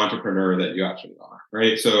owner or entrepreneur that you actually are,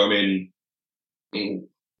 right? So, I mean,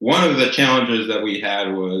 one of the challenges that we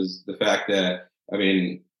had was the fact that, I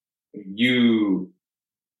mean, you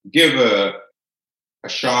give a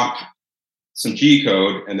shop some G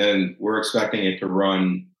code, and then we're expecting it to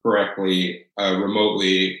run correctly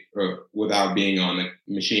remotely without being on the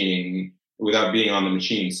machining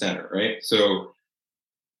center, right? So,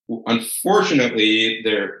 unfortunately, we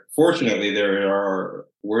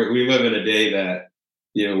live in a day that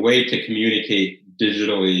the way to communicate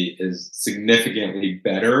digitally is significantly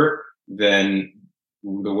better than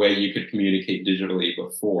the way you could communicate digitally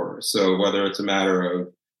before. So whether it's a matter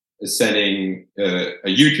of sending a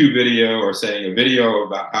YouTube video or sending a video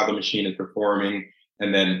about how the machine is performing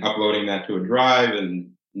and then uploading that to a drive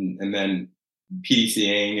and then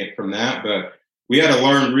PDCAing it from that. But we had to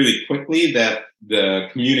learn really quickly that the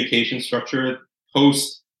communication structure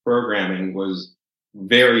post programming was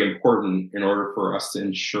very important in order for us to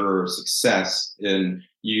ensure success. And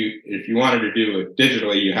if you wanted to do it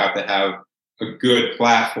digitally, you have to have a good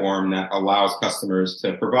platform that allows customers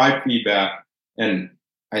to provide feedback. And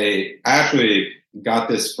I actually got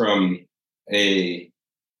this from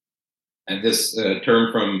this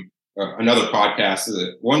term from another podcast.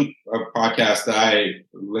 One podcast that I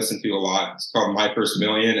listen to a lot. It's called My First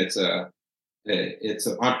Million. It's an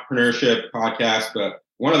entrepreneurship podcast. But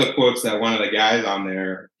one of the quotes that one of the guys on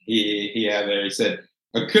there he had there, he said,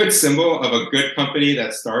 "A good symbol of a good company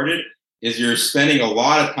that started is you're spending a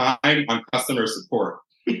lot of time on customer support."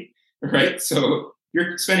 Right? So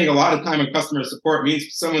you're spending a lot of time on customer support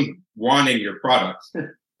means someone's wanting your product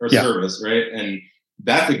or service, right? And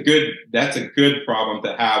that's a good problem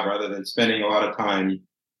to have, rather than spending a lot of time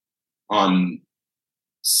on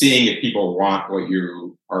seeing if people want what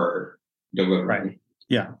you are delivering. Right.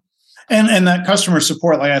 Yeah. And that customer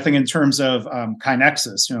support, like I think in terms of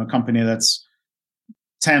KaiNexus, a company that's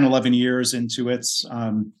 10, 11 years into its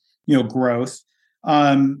growth,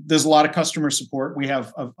 there's a lot of customer support. We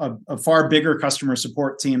have a far bigger customer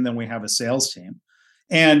support team than we have a sales team.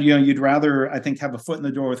 And, you'd rather, I think, have a foot in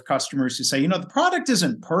the door with customers who say, the product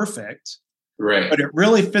isn't perfect, right, but it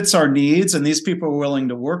really fits our needs. And these people are willing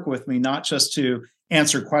to work with me, not just to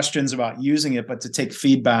answer questions about using it, but to take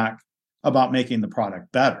feedback about making the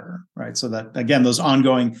product better, right? So that, again, those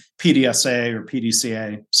ongoing PDSA or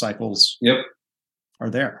PDCA cycles are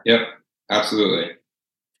there. Yep, absolutely.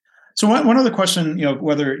 So one other question,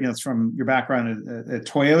 whether it's from your background at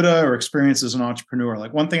Toyota or experience as an entrepreneur,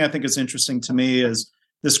 like one thing I think is interesting to me is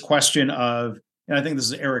this question of, and I think this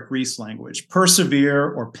is Eric Ries language,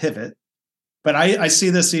 persevere or pivot. But I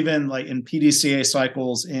see this even like in PDCA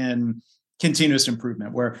cycles in continuous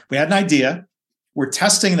improvement, where we had an idea, we're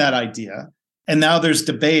testing that idea, and now there's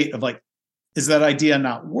debate of like, is that idea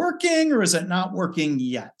not working or is it not working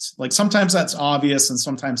yet? Like sometimes that's obvious and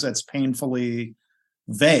sometimes that's painfully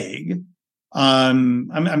vague.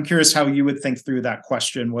 I'm curious how you would think through that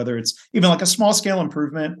question, whether it's even like a small scale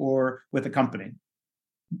improvement or with a company.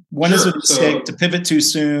 When is it a mistake to pivot too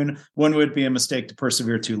soon? When would it be a mistake to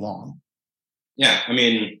persevere too long? Yeah, I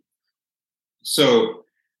mean, so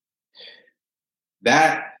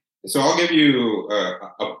I'll give you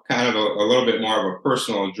a kind of a little bit more of a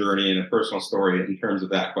personal journey and a personal story in terms of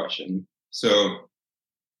that question. So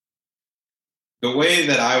the way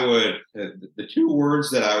that I would, the two words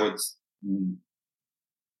that I would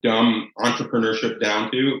dumb entrepreneurship down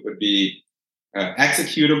to would be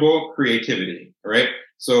executable creativity, right?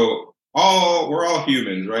 So we're all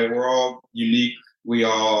humans, right? We're all unique.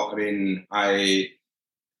 I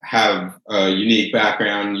have a unique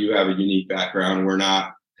background. You have a unique background. We're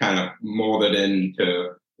not kind of molded into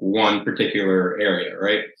one particular area,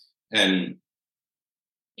 right? And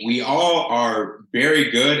we all are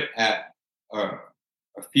very good at a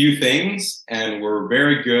few things, and we're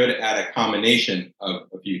very good at a combination of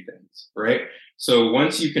a few things, right? So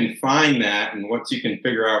once you can find that, and once you can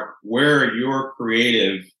figure out where your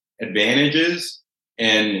creative advantage is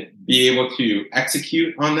and be able to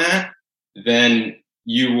execute on that, then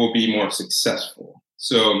you will be more successful.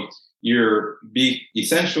 So you're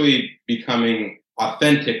essentially becoming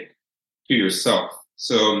authentic to yourself.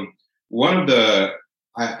 So one of the,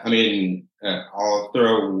 I'll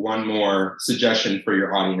throw one more suggestion for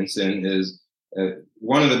your audience in is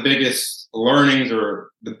one of the biggest learnings or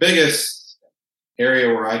the biggest area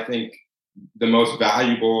where I think the most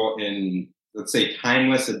valuable in, let's say,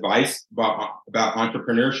 timeless advice about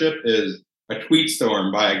entrepreneurship is a tweet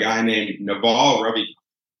storm by a guy named Naval Ravikant.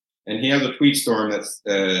 And he has a tweet storm that's,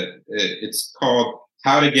 it's called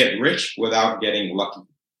How to Get Rich Without Getting Lucky,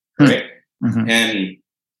 right? Mm-hmm. And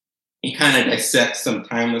he kind of dissects some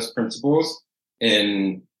timeless principles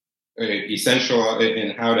in essential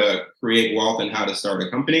in how to create wealth and how to start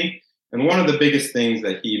a company. And one of the biggest things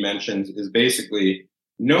that he mentions is basically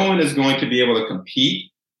no one is going to be able to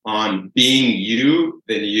compete on being you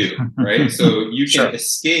than you, right? So you can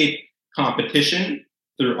escape competition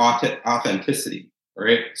through authenticity,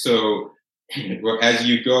 right? So as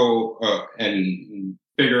you go and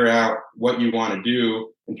figure out what you want to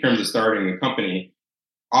do in terms of starting a company,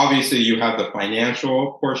 obviously you have the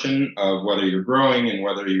financial portion of whether you're growing and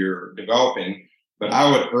whether you're developing, but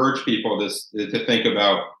I would urge people to think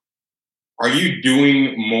about, are you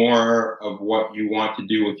doing more of what you want to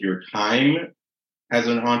do with your time as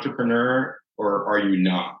an entrepreneur, or are you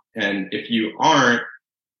not? And if you aren't,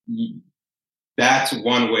 that's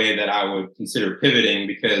one way that I would consider pivoting,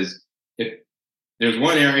 because if there's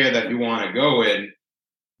one area that you want to go in,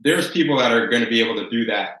 there's people that are going to be able to do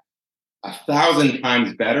that 1,000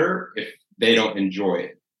 times better if they don't enjoy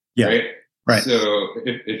it. Yeah. Right. So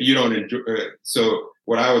if you don't enjoy so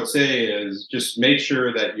what I would say is just make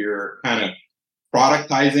sure that you're kind of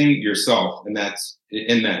productizing yourself. And that's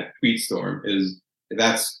in that tweet storm is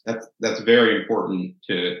that's very important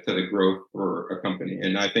to the growth for a company.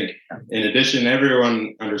 And I think in addition,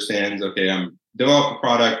 everyone understands, okay, I'm develop a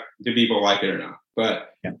product. Do people like it or not? But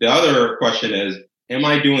the other question is, am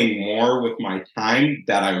I doing more with my time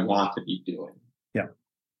that I want to be doing? Yeah.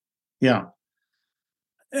 Yeah.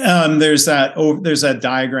 There's that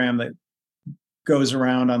diagram that goes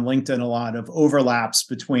around on LinkedIn a lot of overlaps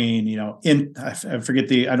between, I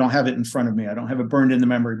forget I don't have it in front of me. I don't have it burned into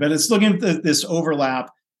memory, but it's looking at this overlap,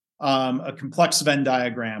 a complex Venn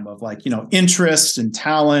diagram of interests and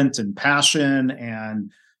talent and passion and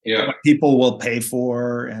what people will pay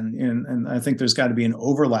for. And I think there's got to be an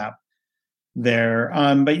overlap there.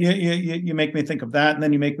 But you make me think of that. And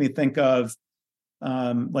then you make me think of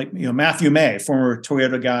Matthew May, former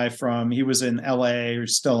Toyota guy he was in LA or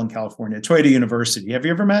still in California, Toyota University. Have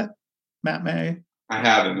you ever met Matt May? I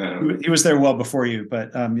haven't met him. He was there well before you,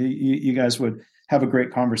 but you guys would have a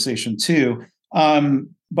great conversation too.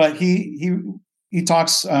 But he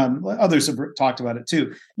talks, others have talked about it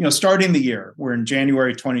too, starting the year, we're in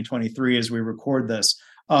January 2023 as we record this,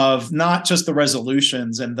 of not just the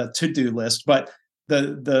resolutions and the to-do list, but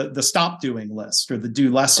the stop doing list or the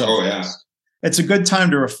do less of list. It's a good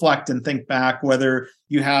time to reflect and think back whether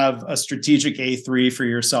you have a strategic A3 for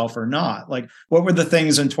yourself or not. Like, what were the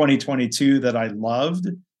things in 2022 that I loved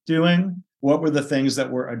doing? What were the things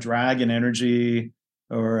that were a drag in energy?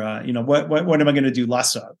 Or, what am I going to do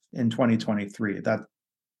less of in 2023?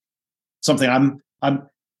 something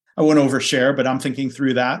I won't overshare, but I'm thinking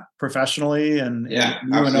through that professionally, and you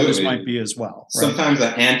and others might be as well. Right? Sometimes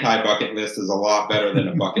an anti-bucket list is a lot better than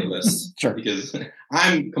a bucket list. Sure. Because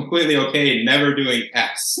I'm completely okay never doing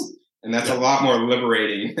X, and that's a lot more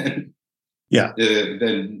liberating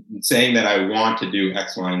than saying that I want to do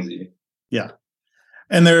X, Y, and Z. Yeah.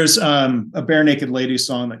 And there's a Bare Naked Lady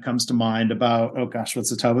song that comes to mind about, oh gosh, what's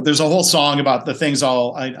the title? But there's a whole song about the things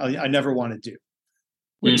I never want to do,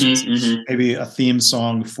 which is maybe a theme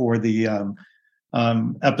song for the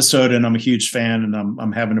episode. And I'm a huge fan, and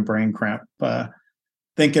I'm having a brain cramp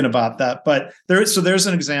thinking about that. But there's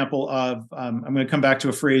an example of, I'm going to come back to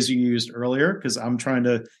a phrase you used earlier, because I'm trying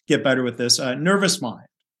to get better with this, nervous mind,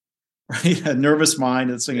 right? A nervous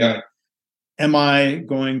mind. It's thinking, am I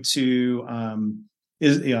going to,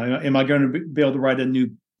 am I going to be able to write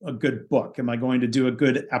a good book? Am I going to do a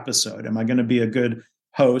good episode? Am I going to be a good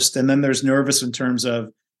host? And then there's nervous in terms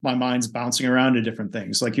of my mind's bouncing around to different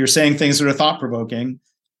things. Like you're saying things that are thought provoking,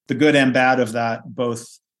 the good and bad of that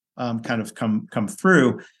both kind of come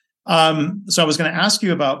through. So I was going to ask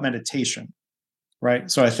you about meditation, right?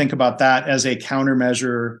 So I think about that as a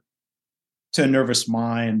countermeasure to a nervous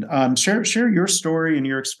mind. Share your story and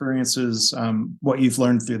your experiences, what you've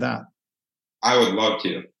learned through that. I would love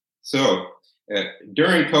to. So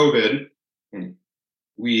during COVID,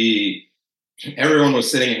 everyone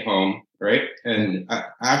was sitting at home, right? And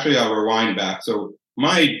I'll rewind back. So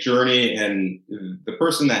my journey, and the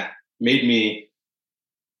person that made me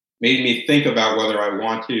think about whether I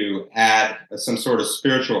want to add some sort of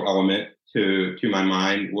spiritual element to my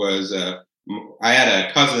mind was I had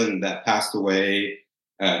a cousin that passed away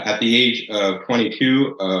at the age of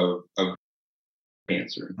 22 of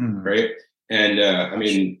cancer, right? And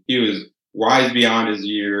he was wise beyond his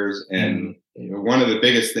years, and one of the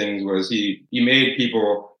biggest things was he made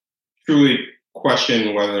people truly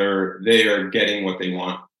question whether they are getting what they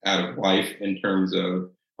want out of life in terms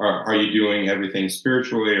of, are you doing everything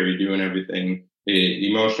spiritually? Are you doing everything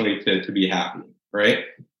emotionally to be happy, right?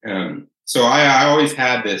 So I always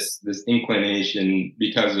had this inclination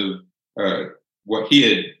because of what he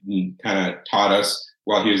had kind of taught us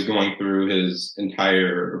while he was going through his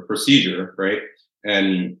entire procedure, right?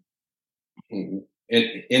 And in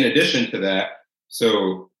addition to that,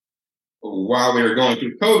 so while we were going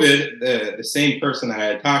through COVID, the same person that I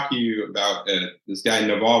had talked to you about, this guy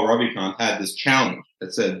Naval Ravikant, had this challenge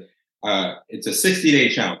that said it's a 60-day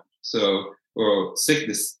challenge. So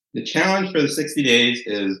the challenge for the 60 days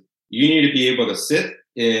is you need to be able to sit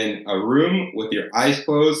in a room with your eyes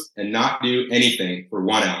closed and not do anything for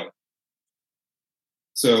 1 hour.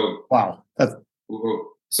 So wow, I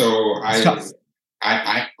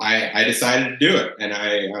decided to do it, and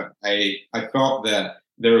I felt that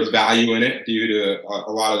there was value in it due to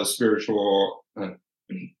a lot of the spiritual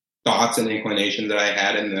thoughts and inclinations that I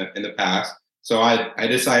had in the past. So I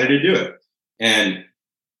decided to do it, and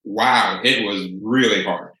wow, it was really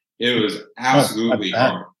hard. It was absolutely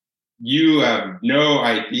hard. You have no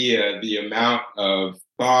idea the amount of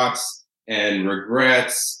thoughts and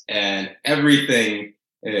regrets and everything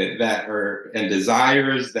and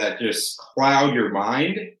desires that just cloud your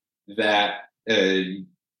mind, that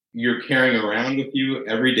you're carrying around with you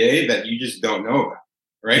every day that you just don't know about,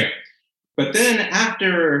 right? But then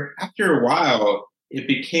after a while, it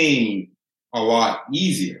became a lot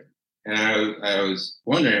easier. And I was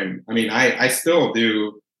wondering, I still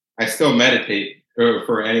meditate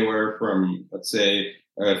for anywhere from, let's say,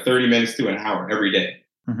 30 minutes to an hour every day.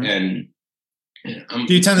 And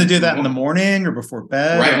do you tend to do that in the morning or before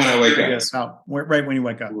bed? Right when I wake up. Right when you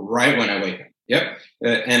wake up. Right when I wake up. Yep.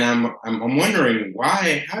 And I'm wondering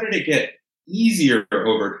why. How did it get easier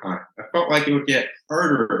over time? I felt like it would get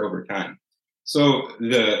harder over time. So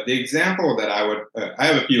the example that I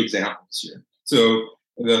have a few examples here. So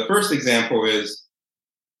the first example is,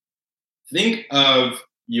 think of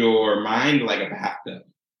your mind like a bathtub,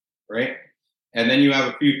 right? And then you have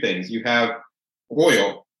a few things. You have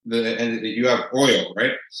oil. You have oil,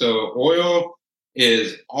 right? So oil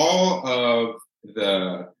is all of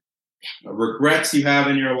the regrets you have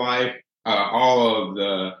in your life, all of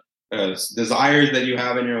the desires that you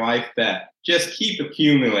have in your life that just keep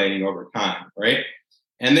accumulating over time, right?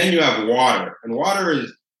 And then you have water, and water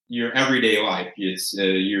is your everyday life. It's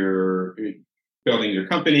you're building your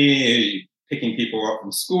company, picking people up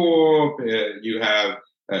from school. You have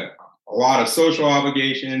a lot of social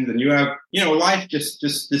obligations, and you have, life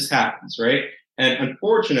just happens, right? And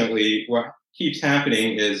unfortunately, what keeps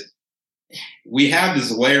happening is we have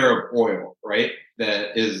this layer of oil, right,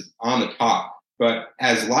 that is on the top. But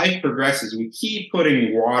as life progresses, we keep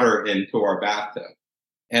putting water into our bathtub,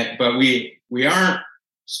 but we aren't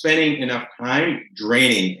spending enough time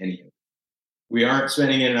draining any of it. We aren't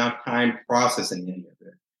spending enough time processing any of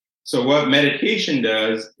it. So what meditation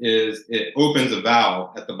does is it opens a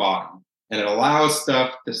valve at the bottom, and it allows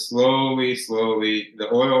stuff to the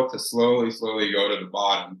oil to slowly go to the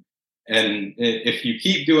bottom. And if you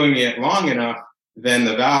keep doing it long enough, then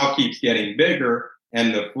the valve keeps getting bigger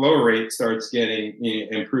and the flow rate starts getting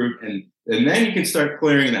improved. And then you can start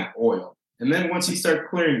clearing that oil. And then once you start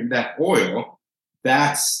clearing that oil,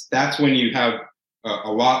 that's when you have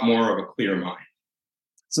a lot more of a clear mind.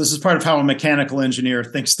 So this is part of how a mechanical engineer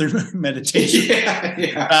thinks through meditation.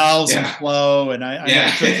 Valves and flow, and I know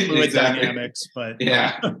fluid exactly. dynamics, but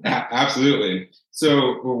absolutely.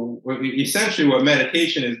 So essentially what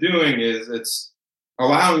meditation is doing is it's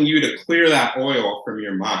allowing you to clear that oil from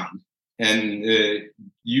your mind. And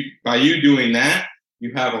by you doing that,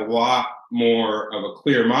 you have a lot more of a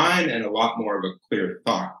clear mind and a lot more of a clear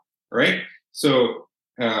thought, right? So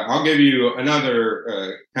I'll give you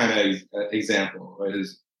another kind of example.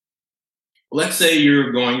 Is let's say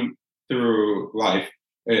you're going through life.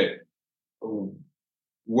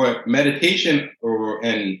 What meditation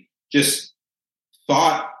and just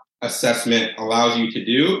thought assessment allows you to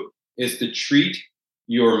do is to treat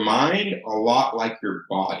your mind a lot like your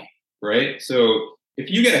body, right? So if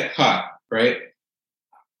you get a cut, right?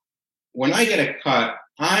 When I get a cut,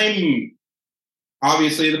 I'm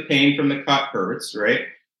obviously the pain from the cut hurts, right?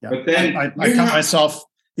 Yeah. But then I cut myself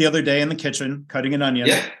the other day in the kitchen cutting an onion.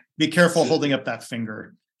 Yeah. Be careful holding up that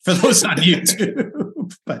finger for those on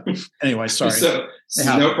YouTube. But anyway, sorry. So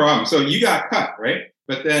no problem. So you got cut, right?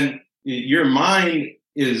 But then your mind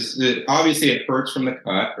is obviously it hurts from the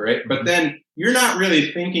cut, right? But then you're not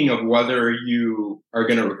really thinking of whether you are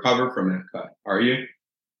going to recover from that cut, are you?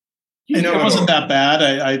 It wasn't that bad.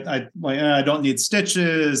 I don't need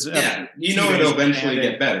stitches. Yeah, it'll eventually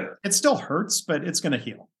get better. It still hurts, but it's going to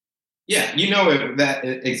heal. Yeah, that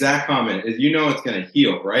exact comment is it's going to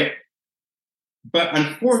heal, right? But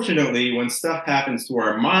unfortunately, when stuff happens to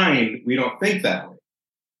our mind, we don't think that way.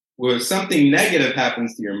 When something negative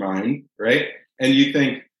happens to your mind, right? And you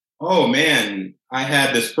think, oh man, I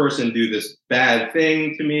had this person do this bad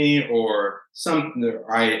thing to me, or something,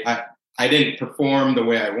 I didn't perform the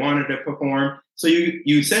way I wanted to perform. So you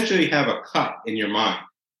essentially have a cut in your mind.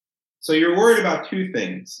 So you're worried about two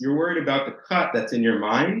things. You're worried about the cut that's in your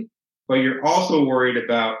mind, but you're also worried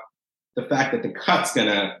about the fact that the cut's going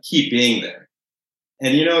to keep being there.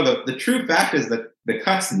 And the true fact is that the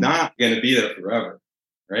cut's not going to be there forever,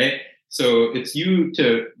 right? So it's you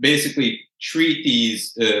to basically treat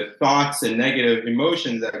these thoughts and negative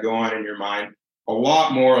emotions that go on in your mind a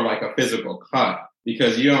lot more like a physical cut,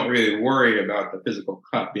 because you don't really worry about the physical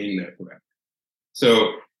cut being there forever.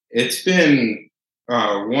 So it's been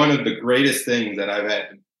one of the greatest things that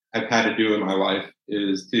I've had to do in my life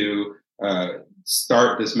is to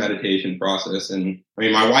start this meditation process. And I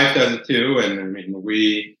mean, my wife does it too. And I mean,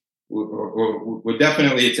 we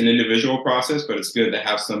definitely, it's an individual process, but it's good to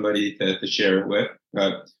have somebody to share it with.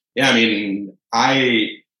 But yeah, I mean,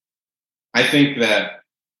 I think that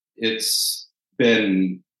it's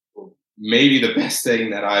been maybe the best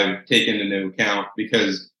thing that I've taken into account,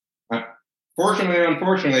 because fortunately or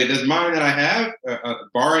unfortunately, this mind that I have,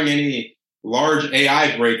 barring any large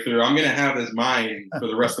AI breakthrough, I'm going to have this mind for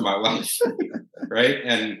the rest of my life, right?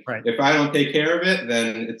 And if I don't take care of it,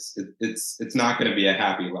 then it's not going to be a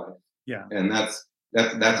happy life. Yeah, and that's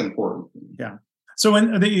important. Yeah. So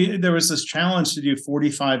when there was this challenge to do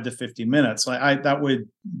 45 to 50 minutes, that would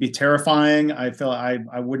be terrifying. I feel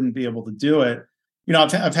I wouldn't be able to do it.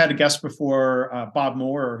 I've had a guest before, Bob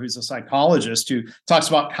Moore, who's a psychologist, who talks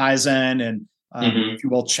about Kaizen and, if you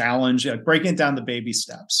will, challenge, breaking it down to baby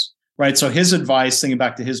steps, right? So his advice, thinking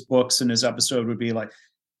back to his books and his episode, would be like,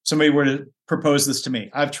 somebody were to propose this to me.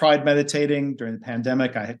 I've tried meditating during the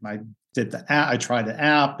pandemic. I did the app. I tried the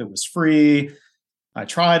app. It was free. I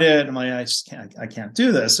tried it. I'm like, I can't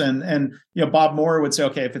do this. And Bob Moore would say,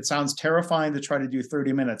 okay, if it sounds terrifying to try to do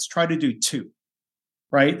 30 minutes, try to do 2.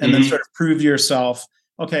 Right. And then sort of prove to yourself,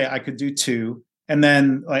 okay, I could do 2. And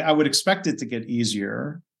then I would expect it to get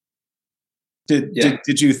easier.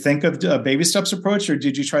 Did you think of a baby steps approach, or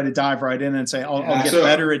did you try to dive right in and say, I'll get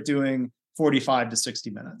better at doing 45 to 60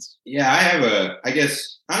 minutes? Yeah, I have I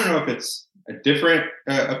guess, I don't know if it's a different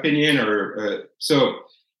opinion or, so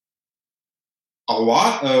a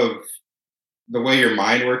lot of the way your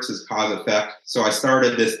mind works is cause effect. So I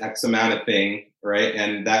started this X amount of thing, right?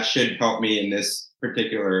 And that should help me in this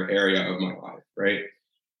particular area of my life, right?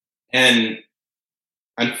 And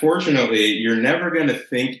unfortunately, you're never going to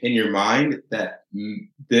think in your mind that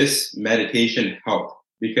this meditation helped,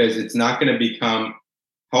 because it's not going to become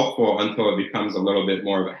helpful until it becomes a little bit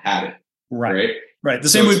more of a habit. Right. The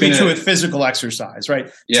same would be true with physical exercise, right?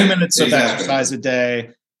 Yeah, 2 minutes of exactly. exercise a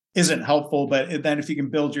day isn't helpful, but then if you can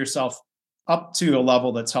build yourself up to a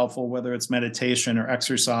level that's helpful, whether it's meditation or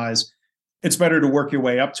exercise, it's better to work your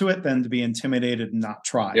way up to it than to be intimidated and not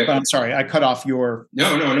try. Yep. But I'm sorry, I cut off your...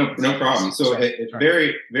 No problem. So a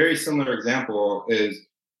very, very similar example is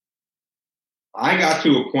I got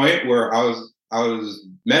to a point where I was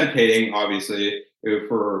meditating, obviously,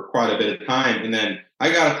 for quite a bit of time. And then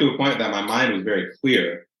I got to a point that my mind was very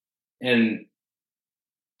clear. And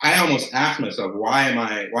I almost asked myself, why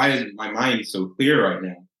is my mind so clear right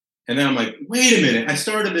now? And then I'm like, wait a minute, I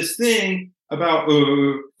started this thing about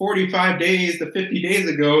 45 days to 50 days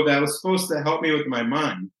ago that was supposed to help me with my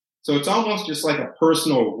mind. So it's almost just like a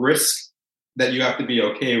personal risk that you have to be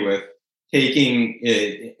okay with taking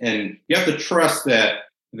it. And you have to trust that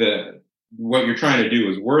what you're trying to do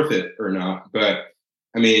is worth it or not. But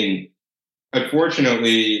I mean,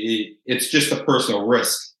 unfortunately, it's just a personal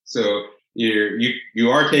risk. So you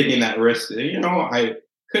are taking that risk. I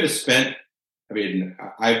could have spent,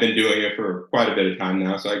 I've been doing it for quite a bit of time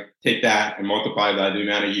now. So I take that and multiply that the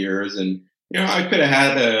amount of years. And, I could have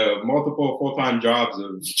had multiple full-time jobs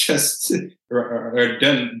of just or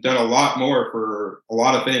done a lot more for a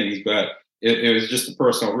lot of things, but it was just a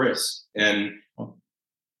personal risk. And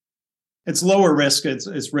it's lower risk.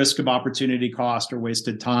 It's risk of opportunity cost or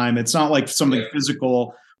wasted time. It's not like something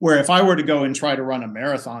physical where if I were to go and try to run a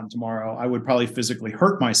marathon tomorrow, I would probably physically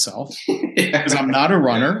hurt myself because I'm not a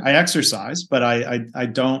runner. I exercise, but I'm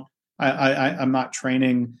not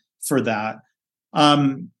training for that.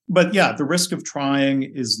 But yeah, the risk of trying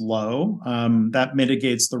is low. That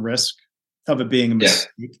mitigates the risk of it being a mistake.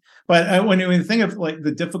 Yeah. But when you think of like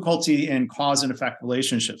the difficulty in cause and effect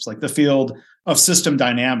relationships, like the field of system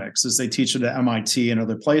dynamics, as they teach it at MIT and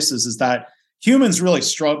other places, is that humans really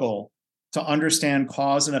struggle to understand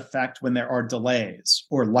cause and effect when there are delays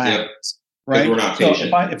or lags. Right? We're not patient.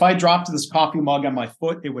 So if I dropped this coffee mug on my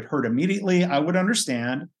foot, it would hurt immediately. I would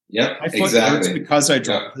understand. Yep, my foot hurts because I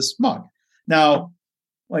dropped this mug. Now,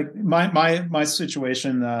 like my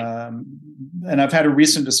situation, and I've had a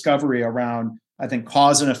recent discovery around, I think,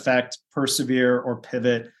 cause and effect, persevere or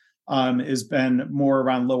pivot, has been more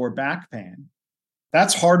around lower back pain.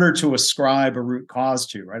 That's harder to ascribe a root cause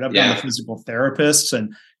to, right? I've gone to physical therapists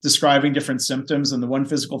and describing different symptoms, and the one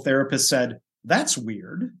physical therapist said, "That's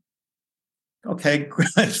weird." Okay,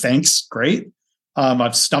 thanks, great.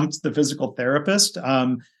 I've stumped the physical therapist.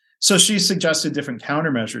 So she suggested different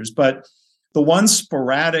countermeasures, but the one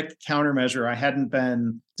sporadic countermeasure I hadn't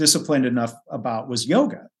been disciplined enough about was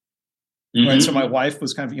yoga. Mm-hmm. Right. So my wife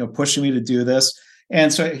was kind of, pushing me to do this.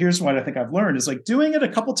 And so here's what I think I've learned is like doing it a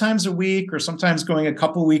couple times a week or sometimes going a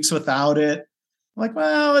couple weeks without it. I'm like,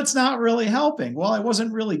 well, it's not really helping. Well, I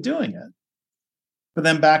wasn't really doing it. But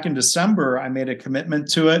then back in December, I made a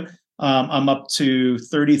commitment to it. I'm up to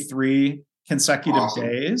 33 consecutive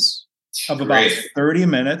days of about 30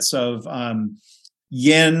 minutes of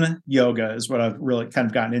yin yoga is what I've really kind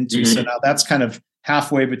of gotten into. Mm-hmm. So now that's kind of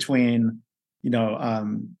halfway between,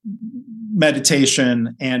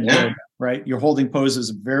 meditation and yoga, right? You're holding poses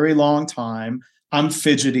a very long time. I'm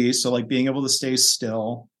fidgety. So like being able to stay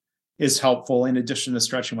still is helpful in addition to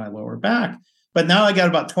stretching my lower back. But now I got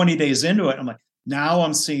about 20 days into it. I'm like, now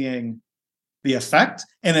I'm seeing the effect.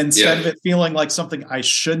 And instead of it feeling like something I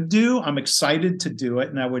should do, I'm excited to do it.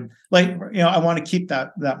 And I would I want to keep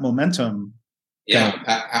that momentum.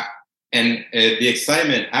 Yeah. And the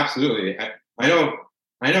excitement, absolutely. I know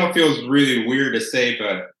it feels really weird to say,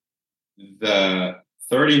 but the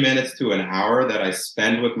 30 minutes to an hour that I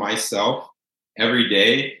spend with myself every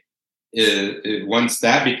day is once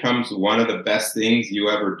that becomes one of the best things you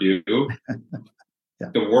ever do,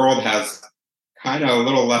 the world has kind of a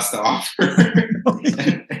little less to offer.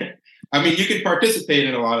 I mean, you can participate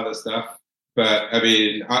in a lot of the stuff, but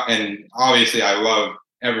and obviously I love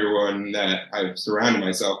everyone that I've surrounded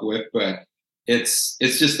myself with, but it's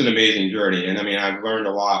just an amazing journey. And I've learned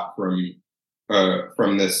a lot from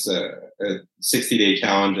this 60-day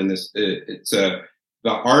challenge, and it's the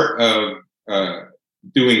art of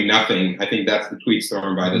doing nothing. I think that's the tweet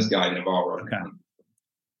storm by this guy Naval. Okay.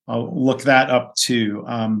 I'll look that up too.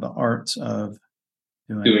 The art of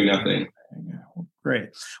doing nothing. Great.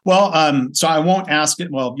 Well, so I won't ask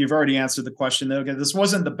it. Well, you've already answered the question though. Okay, this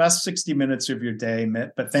wasn't the best 60 minutes of your day,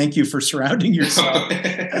 Mitt, but thank you for surrounding yourself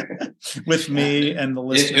with me and the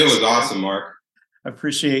listeners. It was awesome, Mark. I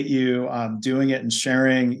appreciate you doing it and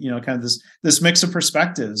sharing, kind of this mix of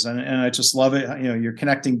perspectives. And I just love it. You're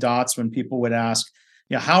connecting dots when people would ask,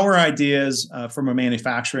 how are ideas from a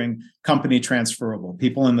manufacturing company transferable?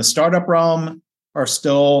 People in the startup realm are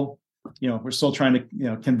still, we're still trying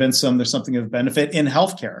to, convince them there's something of benefit in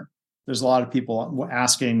healthcare. There's a lot of people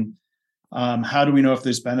asking, how do we know if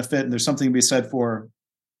there's benefit? And there's something to be said for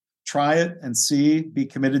try it and see, be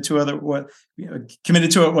committed to it,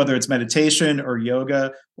 whether it's meditation or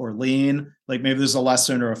yoga or lean. Like maybe there's a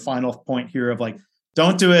lesson or a final point here of like,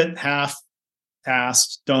 don't do it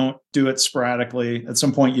half-assed, don't do it sporadically. At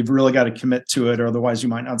some point, you've really got to commit to it, or otherwise you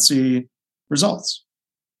might not see results.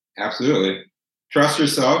 Absolutely. Trust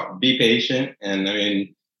yourself, be patient. And I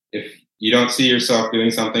mean, if you don't see yourself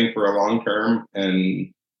doing something for a long term,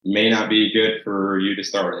 and may not be good for you to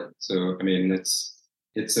start it. So, I mean, it's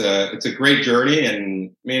a great journey.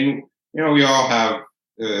 And I mean, we all have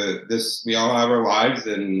we all have our lives,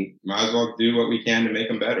 and might as well do what we can to make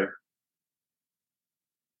them better.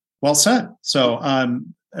 Well said. So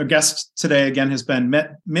our guest today, again, has been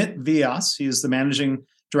Mit Vyas. He is the managing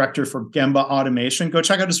director for Gemba Automation. Go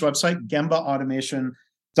check out his website,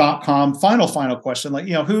 gembaautomation.com. Final question. Like,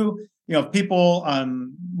 who, people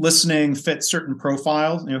listening fit certain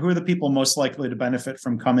profiles, who are the people most likely to benefit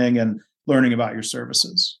from coming and learning about your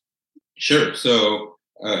services? Sure. So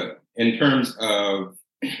in terms of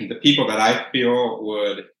the people that I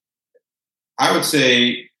feel I would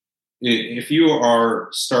say, if you are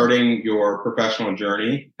starting your professional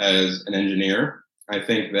journey as an engineer, I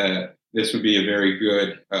think that this would be a very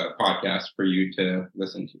good podcast for you to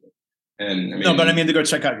listen to. And I mean to go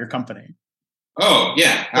check out your company. Oh,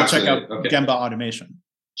 yeah, absolutely. Check out Gemba Automation.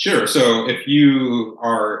 Sure. So if you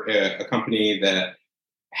are a company that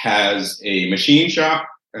has a machine shop,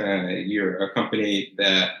 you're a company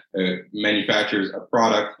that manufactures a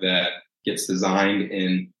product that gets designed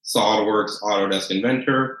in SolidWorks, Autodesk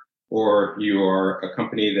Inventor, or you are a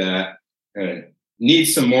company that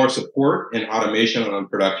needs some more support in automation on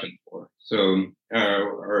production floor. So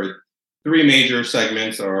our three major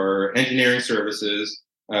segments are engineering services,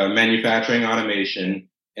 manufacturing automation,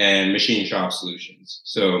 and machine shop solutions.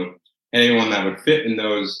 So anyone that would fit in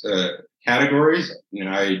those categories,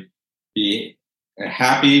 I'd be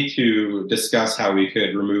happy to discuss how we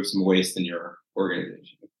could remove some waste in your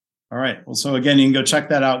organization. All right. Well, so again, you can go check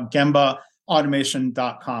that out,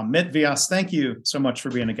 gembaautomation.com. Mit Vyas, thank you so much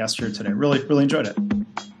for being a guest here today. Really, really enjoyed it.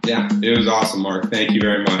 Yeah, it was awesome, Mark. Thank you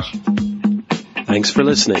very much. Thanks for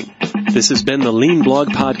listening. This has been the Lean Blog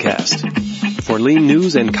Podcast. For lean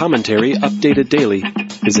news and commentary updated daily,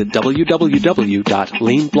 visit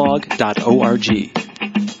www.leanblog.org.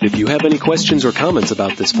 If you have any questions or comments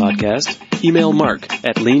about this podcast, email Mark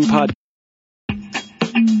at leanpod.